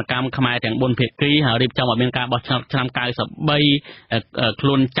ហរណកម្មខ្មែរទាំង4ភាគីហើយរៀបចំឲ្យមានការបោះឆ្នោតឆ្នាំ93ខ្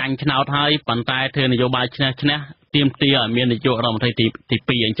លួនចាញ់ឆ្នោតហើយប៉ុន្តែធ្វើនយោបាយឈ្នះទាមទារឲ្យមាននាយករដ្ឋមន្ត្រីទី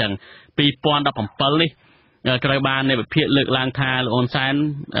2អញ្ចឹង2017នេះត្រូវបាននៃវិភាគលើកឡើងថាលោកហ៊ុនសែន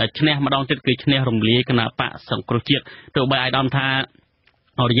ឈ្នះម្ដងទៀតគឺឈ្នះរំលាយគណៈបកសង្គ្រោះជាតិទោះបីអាយដាមថា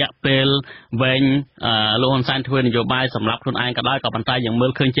រយៈពេលវែងលោកហ៊ុនសែនធ្វើនយោបាយសម្រាប់ខ្លួនឯងក៏ដោយក៏ប៉ុន្តែយើងមើ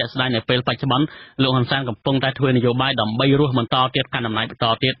លឃើញជាក់ស្ដែងនៅពេលបច្ចុប្បន្នលោកហ៊ុនសែនកំពុងតែធ្វើនយោបាយដើម្បីរស់បន្តទៀតកាន់អំណាចបន្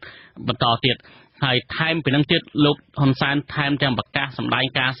តទៀតហើយថែមពីនឹងទៀតលោកហ៊ុនសែនថែមទាំងប្រកាសសម្ដែង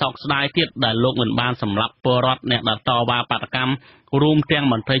ការសោកស្ដាយទៀតដែលលោកមិនបានសម្លាប់ពលរដ្ឋអ្នកដែលតវ៉ាបាតកម្មរួមទាំង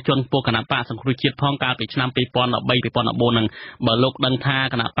មន្ត្រីជាន់ខ្ពស់គណៈបកសង្គ្រោះជាតិផងកាលពីឆ្នាំ2013 2014ហ្នឹងបើលោកដឹងថា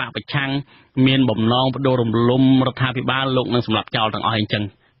គណៈបកប្រឆាំងមានបំណងបដូររំលំរដ្ឋាភិបាលលោកនឹងសម្លាប់ចោលទាំងអស់អញ្ចឹង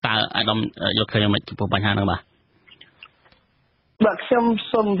តើអាដាមយល់ឃើញយ៉ាងម៉េចចំពោះបញ្ហាហ្នឹងបាទខ្ញុំ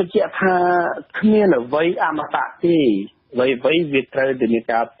សូមបញ្ជាក់ថាគ្មានអ្វីអមតៈទេអ្វីវាត្រូវតែមាន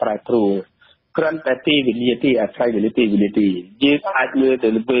ការប្រែប្រួលគ្រាន់តែទីវិនិច្ឆ័យទីអាស្រ័យវិនិច្ឆ័យយើងអាចមើលទៅ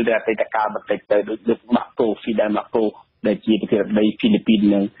លើអតីតកាលបន្តិចទៅដូចម៉ាក់កូហ្វីដែលម៉ាក់កូដែលជាប្រធានាធិបតីហ្វីលីពីន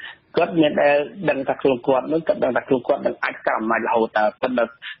នឹងគាត់មានដែលដឹងថាខ្លួនគាត់នឹងគាត់ដឹងថាខ្លួនគាត់នឹងអាចកម្មអំណាចរហូតតែ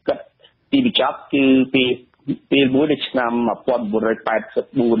គាត់ទីបញ្ចប់គឺពេលមួយនៅឆ្នាំ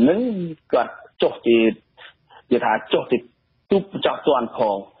1984ហ្នឹងគាត់ចុះជាថាចុះទៅទូបចោះទាន់ផ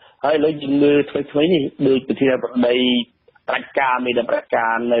ងហើយឥឡូវយើងមើលថ្មីនេះដូចប្រធានាធិបតីប្រជាការមេដឹកប្រជាកា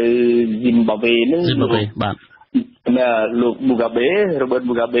រនៅហ្ស៊ីមបាវេហ្នឹងបាទលោកមូហ្កាបេRobert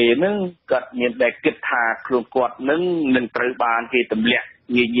Mugabeហ្នឹងគាត់មានតែគិតថាខ្លួនគាត់នឹងត្រូវបានគេទម្លាក់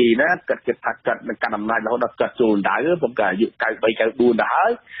ងាយណាគាត់គិតថាគាត់នឹងកាន់អំណាចរហូតដល់គាត់ចូលដៅព្រោះគាត់អាយុ93 94ដែរ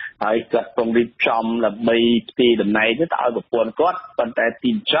ហើយគាត់ប្រងរៀបចំដើម្បីផ្ទេរតំណែងទៅឲ្យប្រពន្ធគាត់ប៉ុន្តែ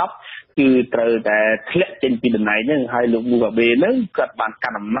ទីចប់គឺត្រូវតែធ្លាក់ចេញពីតំណែងហ្នឹងហើយលោកមូហ្កាបេហ្នឹងគាត់បានកា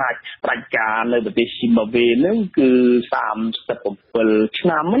ន់អំណាចប្រជាការនៅប្រទេសស៊ីមបាវេហ្នឹងគឺ37ឆ្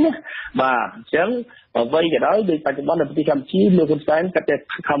នាំណាបាទអញ្ចឹង អ្វីក៏ដោយដោយបច្ចុប្បន្ននៅប្រទេសកម្ពុជាលោកហ៊ុនសែនគាត់តែ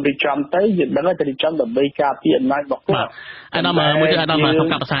ខំរៀបចំទៅយើងដឹងថារៀបចំដើម្បីការពារអំណាចរបស់គាត់អាដាមមួយទៀតអាដាមក្នុង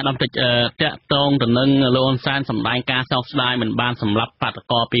ការប្រសាសន៍អាដាមតិចតាក់ទងទៅនឹងលោកហ៊ុនសែនសម្ដែងការសោកស្ដាយមិនបានសម្លាប់បាត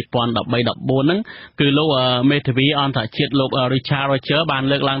កោ2013-14ហ្នឹងគឺលោកមេធាវីអន្តរជាតិលោក Richard Roger បាន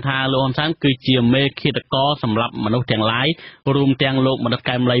លើកឡើងថាលោកហ៊ុនសែនគឺជាមេឃាតករសម្រាប់មនុស្សទាំងឡាយរួមទាំងលោកមនិត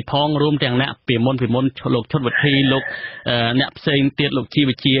កែមលីផងរួមទាំងអ្នកពីមុនលោកឈុតវិធីលោកអ្នកផ្សេងទៀតលោកជីវ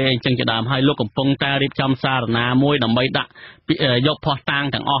ជាអញ្ចឹងជាដើមហើយលោកកំពុងតែរៀបចំសារណាមួយដើម្បីដាក់យកភ័ស្តុតាង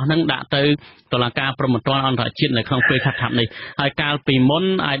ទាំងអស់ហ្នឹងដាក់ទៅតុលាការព្រហ្មទណ្ឌអន្តរជាតិនៅក្នុងពេលខាត់ថាប់នេះហើយកាលពីមុន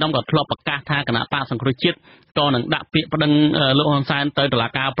អាយដាមក៏ធ្លាប់ប្រកាសថាគណៈបកសង្គ្រោះជាតិក៏នឹងដាក់ពាក្យប្តឹងលោកហ៊ុនសែនទៅតុលា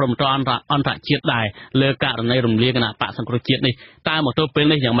ការព្រហ្មទណ្ឌអន្តរជាតិដែរលើករណីរំលាយគណៈបកសង្គ្រោះជាតិនេះតើមកទល់ពេល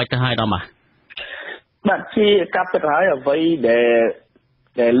នេះយ៉ាងម៉េចទៅហើយដល់បាទបាទជាការពិតហើយអ្វីដែ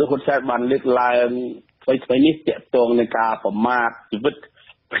លលោកហ៊ុនសែនបានលើកឡើងថ្មីនេះទាក់ទងនឹងការប្រមាថជីវិត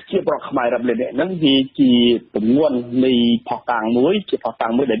ប្រជាប្រដ្ឋខ្មែររាប់លាននាក់ហ្នឹងវាជាទម្ងន់នៃផុសតាំងមួយជាផុសតាំ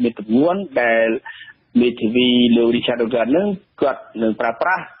ងមួយដែលមានទម្ងន់ដែលមេធាវីលោក Richard Roger ហ្នឹងគាត់នឹងប្រើប្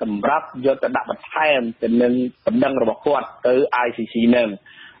រាស់សម្រាប់យកទៅដាក់បន្ថែមទៅនឹងបណ្ដឹងរបស់គាត់ទៅ ICC ហ្នឹង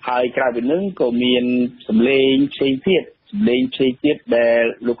ហើយក្រៅពីហ្នឹងក៏មានសម្លេងផ្សេងទៀតដែល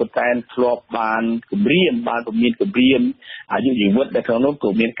លោកកតែនធ្លាប់បានគម្រាមបានពមៀនគម្រាមអាយុជីវិតដែលក្នុងនោះក៏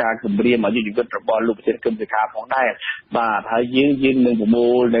មានការគម្រាមអាយុជីវិតរបស់លោកប្រធានគឹមសុខាផងដែរបាទហើយយើងនឹងប្រមូ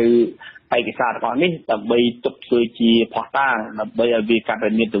លនៅឯកសាររបស់នេះដើម្បីទុកធ្វើជាផុសតាងដើម្បីឲ្យវាកាត់ឲ្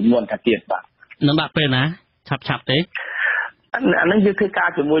យមានទម្ងន់ថាទៀតបាទនឹងដាក់ពេលណាឆាប់ទេអាហ្នឹងយើងធ្វើការ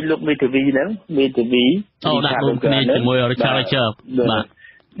ជាមួយលោកមេធាវីហ្នឹងមេធាវីដាក់រួមគ្នាជាមួយ Richard Roger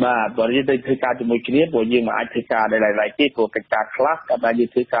បាទបើយើងទៅធ្វើការជាមួយគ្នាព្រោះយើងមិនអាចធ្វើការដោយឡែកទេព្រោះកិច្ចការខ្លះក៏បានយើង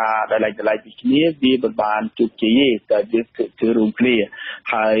ធ្វើការដោយឡែកពីគ្នាវាមិនបានជោគជ័យទេតែយើងធ្វើរួមគ្នា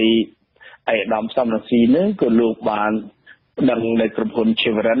ហើយឯកឧត្តមសំរងស៊ីហ្នឹងក៏លោកបានដឹងនៅក្រុមហ៊ុន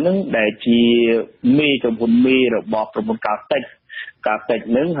Chevron ហ្នឹងដែលជាមេក្រុមហ៊ុនមេរបស់ក្រុមហ៊ុនកាតិច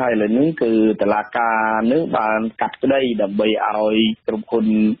ហ្នឹងហើយឥឡូវហ្នឹងគឺតុលាការហ្នឹងបានកាត់ក្តីដើម្បីឲ្យក្រុមហ៊ុន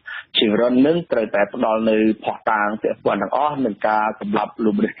Chevron ហ្នឹងត្រូវតែផ្ដល់នៅភស្តុតាងពាក់ព័ន្ធទាំងអស់នឹងការសម្លាប់លោ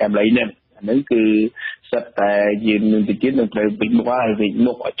កមនិតកែមលីហ្នឹងអាហ្នឹងគឺសិតតែយើងនឹងទៅទៀតនឹងត្រូវវិមុខ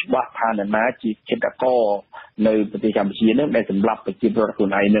ឲ្យច្បាស់ថានរណាជាឃាតករនៅប្រទេសកម្ពុជាហ្នឹងដែលសម្លាប់ប្រជាពលរដ្ឋខ្លួន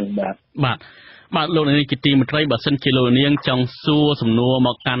ឯងហ្នឹងបាទលោកនាងជាទីមេត្រីបើសិនជាលោកនាងចង់សួរសំណួរម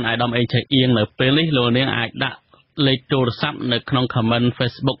កកាន់អាយដាមអេឆៃអៀងនៅពេលនេះលោកនាងអាចដាក់លេខទូរស័ព្ទនៅក្នុង comment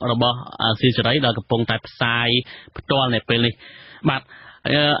Facebook របស់ស៊ីសេរីដែលកំពុងតែផ្សាយផ្ទាល់នៅពេលនេះបាទ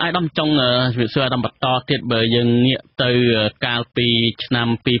អាយដាមចង់ជំរាបសួរអាយដាមបន្តទៀតបើយើងងាកទៅកាលពីឆ្នាំ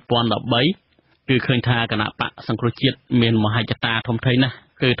2013គឺឃើញថាគណៈបកសង្គ្រោះជាតិមានមហិច្ឆតាធំធេងណាស់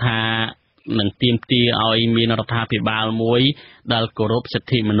គឺថានឹងទាមទារឲ្យមានរដ្ឋាភិបាលមួយដែលគោរពសិទ្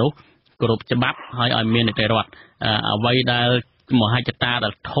ធិមនុស្សគោរពច្បាប់ហើយឲ្យមាននីតិរដ្ឋអ្វីដែលមហិច្ឆតាដែ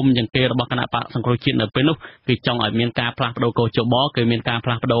លធំជាងគេរបស់គណៈបកសង្គ្រោះជាតិនៅពេលនោះគឺចង់ឲ្យមានការផ្លាស់ប្ដូរកោជបគឺមានការផ្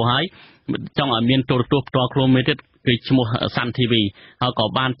លាស់ប្ដូរហើយចង់ឲ្យមានទូរទស្សន៍ផ្ទាល់ខ្លួនមួយទៀតគឺឈ្មោះសាន់ TV ហើយក៏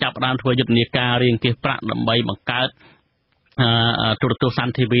បានចាប់ផ្ដើមធ្វើយុទ្ធនាការរៀងគៀសប្រាក់ដើម្បីបង្កើតទូរទស្សន៍សា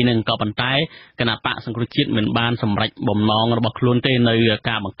ន់ TV នឹងក៏ប៉ុន្តែគណៈបកសង្គ្រោះជាតិមិនបានសម្រេចបំណងរបស់ខ្លួនទេនៅ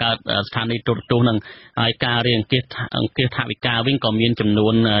ការបង្កើតស្ថានីយទូរទស្សន៍នឹងហើយការរៀងគៀសថវិកាវិញក៏មានចំនួ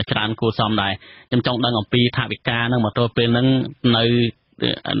នច្រើនគួរសមដែរខ្ញុំចង់ដឹងអំពីថវិកានឹងមកទល់ពេលហ្នឹងនៅ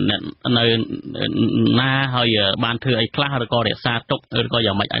ណាហើយបានធ្វើអីខ្លះឬក៏រក្សាទុកឬក៏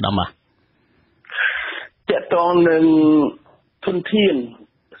យ៉ាងម៉េចឲ្យដល់បាទតើតើនឹងធនធាន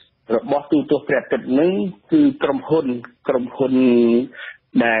របស់ទូទស្សន៍ព្រះអាទិត្យហ្នឹងគឺក្រុមហ៊ុន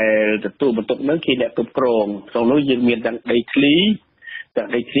ដែលទទួលបន្ទុកហ្នឹងគេអ្នកគ្រប់គ្រងក្នុងនោះយើងមានទាំងដីធ្លីដែ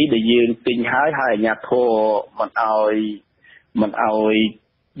លយើងទិញហើយអាជ្ញាធរមិនឲ្យ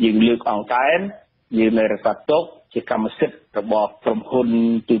យើងលើកអង្កែនយើងនៅរក្សាទុកជាកម្មសិទ្ធិរបស់ក្រុមហ៊ុន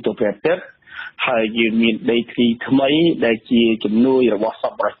ទូទស្សន៍ព្រះអាទិត្យហើយយើងមានដីធ្លីថ្មីដែលជាជំនួយរបស់ស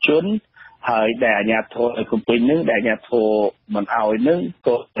ប្បុរសជនហើយដែលអាជ្ញាធរនៅកំពង់នឹងដែលអាជ្ញាធរមិនអោយនឹង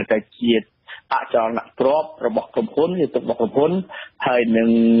ក៏តែជាអចលនទ្រព្យរបស់ក្រុមហ៊ុនរបស់ក្រុមហ៊ុនហើយនឹង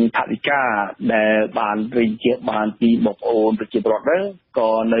ថវិកាដែលបានរៀបជាបានពីបងប្អូនប្រជាពលរដ្ឋហ្នឹងក៏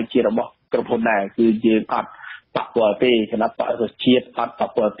នៅជារបស់ក្រុមហ៊ុនដែរគឺយើងអត់ប៉ះពាល់ទេគណៈបរិស្ជាតិអត់ប៉ះ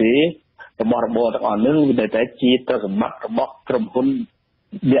ពាល់ទេរបស់របរទាំងអស់ហ្នឹងវាតែជាទ្រព្យសម្បត្តិរបស់ក្រុមហ៊ុន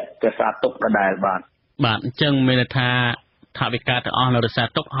អ្នកកសាទុកដដែលបាទអញ្ចឹងមានន័យថាថវិកាទាំងអស់នៅរក្សា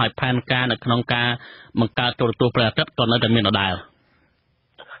ទុកហើយផែនការនៅក្នុងការបង្កើតទូរទស្សន៍ព្រះអាទិត្យក៏នៅតែមានដដែល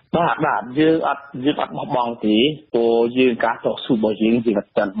បាទយើងអត់បោះបង់ទេព្រោះយើងការតស៊ូរបស់យើងវា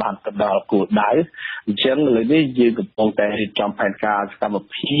មិនបានទៅដល់គោលដៅអញ្ចឹងឥឡូវនេះយើងកំពុងតែរៀបចំផែនការសកម្ម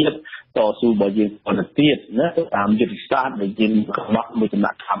ភាពតស៊ូរបស់យើងបន្តទៀតណាតាមយុទ្ធសាស្ត្រដែលយើងកំណត់មួយដំ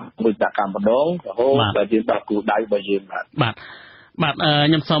ណាក់កាលម្ដងរហូតដល់យើងដល់គោលដៅរបស់យើងបាទ បាទ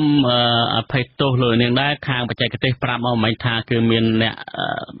ខ្ញុំសូមអភ័យទោសលើនាងដែរខាងបច្ចេកទេសប្រាប់មកមិនថាគឺមានអ្នក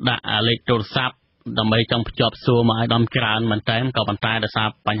ដាក់លេខទូរស័ព្ទដើម្បីចង់ភ្ជាប់សួរមកឲ្យដំច្រើនមែនតើក៏ប៉ុន្តែដោយសារ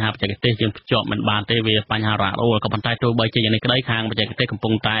បញ្ហាបច្ចេកទេសយើងភ្ជាប់មិនបានទេវាបញ្ហារ៉ាក់រ៉ូលក៏ប៉ុន្តែទោះបីជាយ៉ាងនេះក្តីខាងបច្ចេកទេសកំពុ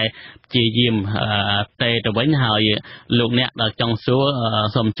ងតែព្យាយាមទេទៅវិញហើយលោកអ្នកដែលចង់សួរ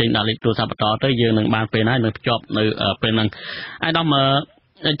សូមចេញដាក់លេខទូរស័ព្ទបន្តទៅយើងនឹងបានពេលណានឹងភ្ជាប់នៅពេលហ្នឹងអាយដាម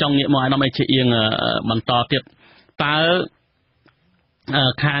ចង់ងាកមកអាយដាមឲ្យជាអៀងបន្តទៀតតើ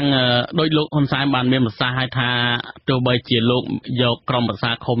ខាងដោយលោកហ៊ុនសែនបានមានប្រសាសន៍ឲ្យថាទោះបីជាលោកយកក្រុមប្រឹក្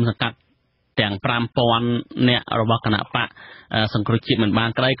សាឃុំសង្កាត់ទាំង 5000 អ្នករបស់គណៈបកសង្គ្រោះជាតិមិនបាន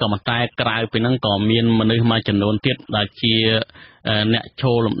ក្តីក៏ប៉ុន្តែក្រៅពីហ្នឹងក៏មានមនុស្សមួយចំនួនទៀតដែលជាអ្នក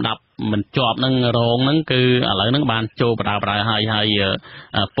ចូលលំដាប់មិនជាប់នឹងរងហ្នឹងគឺឥឡូវហ្នឹងបានចូលបដាហើយ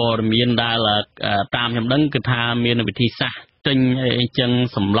ព័ត៌មានដែលតាមខ្ញុំដឹងគឺថាមានវិធីសាស្ត្រចេញអីចឹង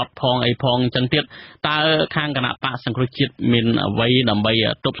សម្លុតផងអីផងអញ្ចឹងទៀតតើខាងគណៈបកសង្គ្រោះជាតិមានអ្វីដើម្បី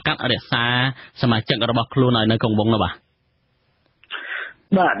ទប់ស្កាត់រក្សាសមាជិករបស់ខ្លួនឲ្យនៅគង់វង្សនោះបា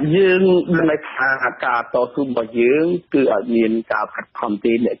ទយើងនៅថាការតស៊ូរបស់យើងគឺឲ្យមានការខិតខំ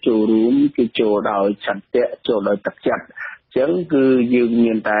ទីអ្នកចូលរួមគឺចូលដោយឆន្ទៈចូលដោយទឹកចិត្តអញ្ចឹងគឺយើង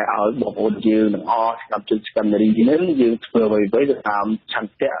មានតែឲ្យបងប្អូនយើងទាំងអស់ស្ដាប់ជឿស្គាល់នារីនេះយើងធ្វើអ្វីៗទៅតាមឆ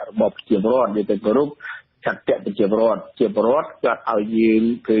ន្ទៈរបស់ប្រជាពលរដ្ឋយើងទៅគោរពឆន្ទៈប្រជាពលរដ្ឋជាពលរដ្ឋគាត់ឲ្យយើង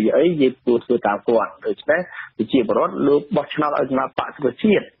គឺអីយើងគួរធ្វើតាមគាត់ដូច្នេះប្រជាពលរដ្ឋលោកបោះឆ្នោតឲ្យគណៈបកសង្គ្រោះ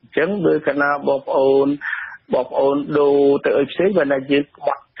ជាតិអញ្ចឹងដោយគណៈបងប្អូនដូរទៅអីផ្សេងបើតែយើងក្ប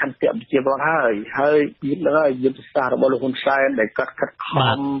ត់ឆន្ទៈប្រជាពលរដ្ឋហើយយើងដឹងហើយយុទ្ធសាស្ត្ររបស់លោកហ៊ុនសែនដែលកាត់ខិត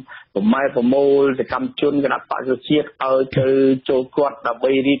ខំប្រម៉ែប្រមូលសកម្មជនគណៈបកប្រជាជាតិឲ្យទៅចូលគាត់ដើម្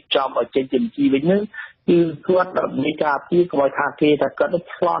បីរៀបចំឲ្យចេញជាបញ្ជីវិញហ្នឹងគឺគាត់មានការពីកុំឲ្យថាគេថាគាត់នឹង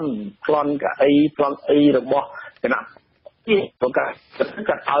ប្លន់កៅអីរបស់គណៈទៀតព្រោះគាត់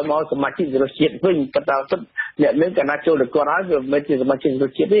ឲ្យមកសមាជិកជាតិវិញគាត់ថាអ្នកនឹងគណៈចូលទៅគាត់ហើយវាមិនជាសមាជិក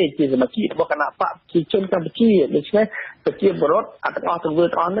ជាតិទេជាសមាជិករបស់គណៈបកប្រជាជនកម្ពុជាដូច្នេះប្រជាពលរដ្ឋអត់ទាំងអស់ទាំង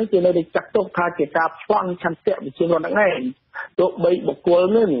នេះគេនៅតែចាត់ទុកថាជាការប្លន់ឆន្ទៈប្រជាពលរដ្ឋហ្នឹងឯងទោះបីបុគ្គល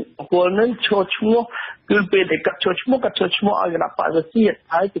នឹងឈរឈ្មោះគឺពេលដែលគាត់ឈរឈ្មោះឲ្យគណៈបកប្រជាជាតិ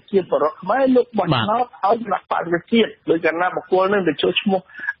ហើយប្រជាពលរដ្ឋខ្មែរលោកបោះឆ្នោតឲ្យគណៈបកប្រជាជាតិដោយគណៈបុគ្គលនឹងទៅឈរឈ្មោះ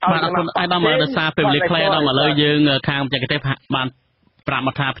ឲ្យគណៈបកអាដាមដោយសារពេលវេលាខ្លីអាដាមឥឡូវយើងខាងបច្ចេកទេសបានប្រាប់ម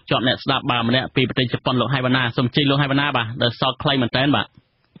កថាភ្ជាប់អ្នកស្ដាប់បាទម្នាក់ពីប្រទេសជប៉ុនលោកហៃវណ្ណាសូមជិះលោកហៃវណ្ណាបាទដែលសតខ្លីមែនតើបា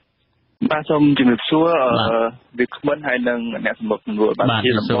ទសូមជំរាបសួរវាគ្មិនហើយនឹងអ្នកសម្របសម្រួលបាទ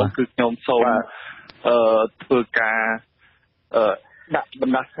ជាដំណោះគឺខ្ញុំសូមធ្វើការដាក់ប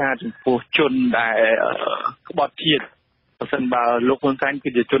ណ្ដាសាចំពោះជនដែលក្បត់ជាតិបើសិនបើលោកហ៊ុនសែនគឺ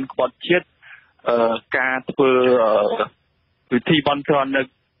ជាជនក្បត់ជាតិការធ្វើពិធីបន់ស្រន់នៅ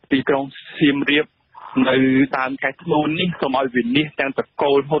ទីក្រុងសៀមរាបនៅតាមខេត្តធ្នូនេះសូមឲ្យវិនិច្ឆ័យទាំងត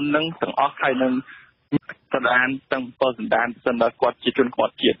កូលហ៊ុននឹងទាំងអស់ហើយនឹងសណ្ដានទាំងពលសណ្ដានសិនដល់គាត់ជាជនក្ប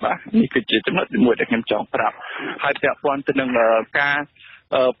ត់ជាតិបាទនេះគឺជាចំណុចទី1ដែលខ្ញុំចង់ប្រាប់ហើយពាក់ព័ន្ធទៅនឹងការ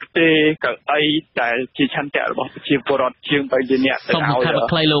ប្រទេសកៅអីដែលជាឆន្ទៈរបស់ប្រជាពលរដ្ឋជាង3លាននាក់ទៅឲ្យសូមខេត្ត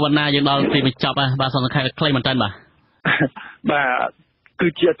ខ្លីលោកវណ្ណាយើងដល់ទីបញ្ចប់បាទសូមខេត្តខ្លីមែនតើបាទគឺ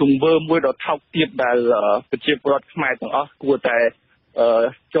ជាទង្វើមួយដ៏ថោកទាបដែលប្រជាពលរដ្ឋខ្មែរទាំងអស់គួរតែ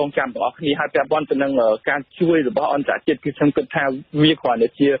ចងចាំទាំងអស់គ្នាហើយពាក់ព័ន្ធទៅនឹងការជួយរបស់អន្តរជាតិគឺខ្ញុំគិតថាវាគ្រាន់តែ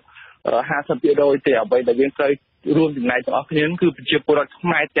ជា50%ទេអ្វីដែលយើងត្រូវរួមចំណែកទាំងអស់គ្នាគឺប្រជាពលរដ្ឋខ្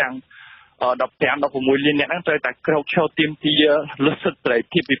មែរទាំង15-16លានអ្នកហ្នឹងត្រូវតែក្រោកឈរទាមទារលទ្ធសិទ្ធិសេរី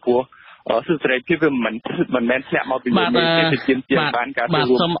ភាពពីព្រោះសិទ្ធិសេរីភាពវាមិនមែនធ្លាក់មកពីលើមេទេទាមទារបានការចូល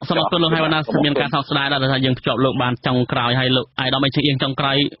រួមសូមអរគុណលោកហៃវណ្ណាមានការសោកស្ដាយដែរថាយើងភ្ជាប់លោកបានចុងក្រោយហើយលោកអាយដាមអីជាអៀងចុងក្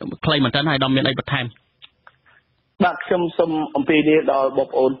រោយខ្លីមែនតើអាយដាមមានអីបន្ថែមបាទខ្ញុំសូមអំពាវនាវដល់បង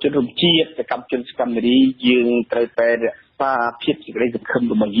ប្អូនជនរួមជាតិសកម្មជនសកម្មនារីយើងត្រូវតែរក្សាភាពសេចក្តីសង្ឃឹម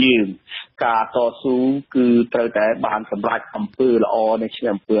របស់យើងការតស៊ូគឺត្រូវតែបានសម្រេចអំពើល្អនៅឈ្នះ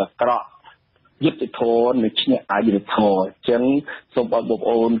អំពើអាក្រក់យុទ្ធធននៅឈ្នះអយុធធនអញ្ចឹងសូមឲ្យបងប្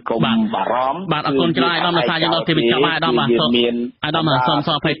អូនកុំបារម្ភបាទអរគុណច្រើនអាយដាមដោយសារយើងដល់ទីបញ្ចប់ហើយអាយដាមបាទអាយដាមសូ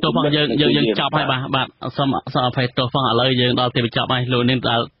មអភ័យទោសផងយើងចប់ហើយបាទសូមអភ័យទោសផងឥឡូវយើងដល់ទីបញ្ចប់ហើយលោកនាង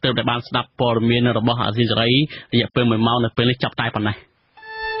ទើបតែបានស្ដាប់ព័ត៌មានរបស់អាស៊ីសេរីរយៈពេល1ម៉ោងនៅពេលនេះចាប់តែប៉ុណ្ណេះ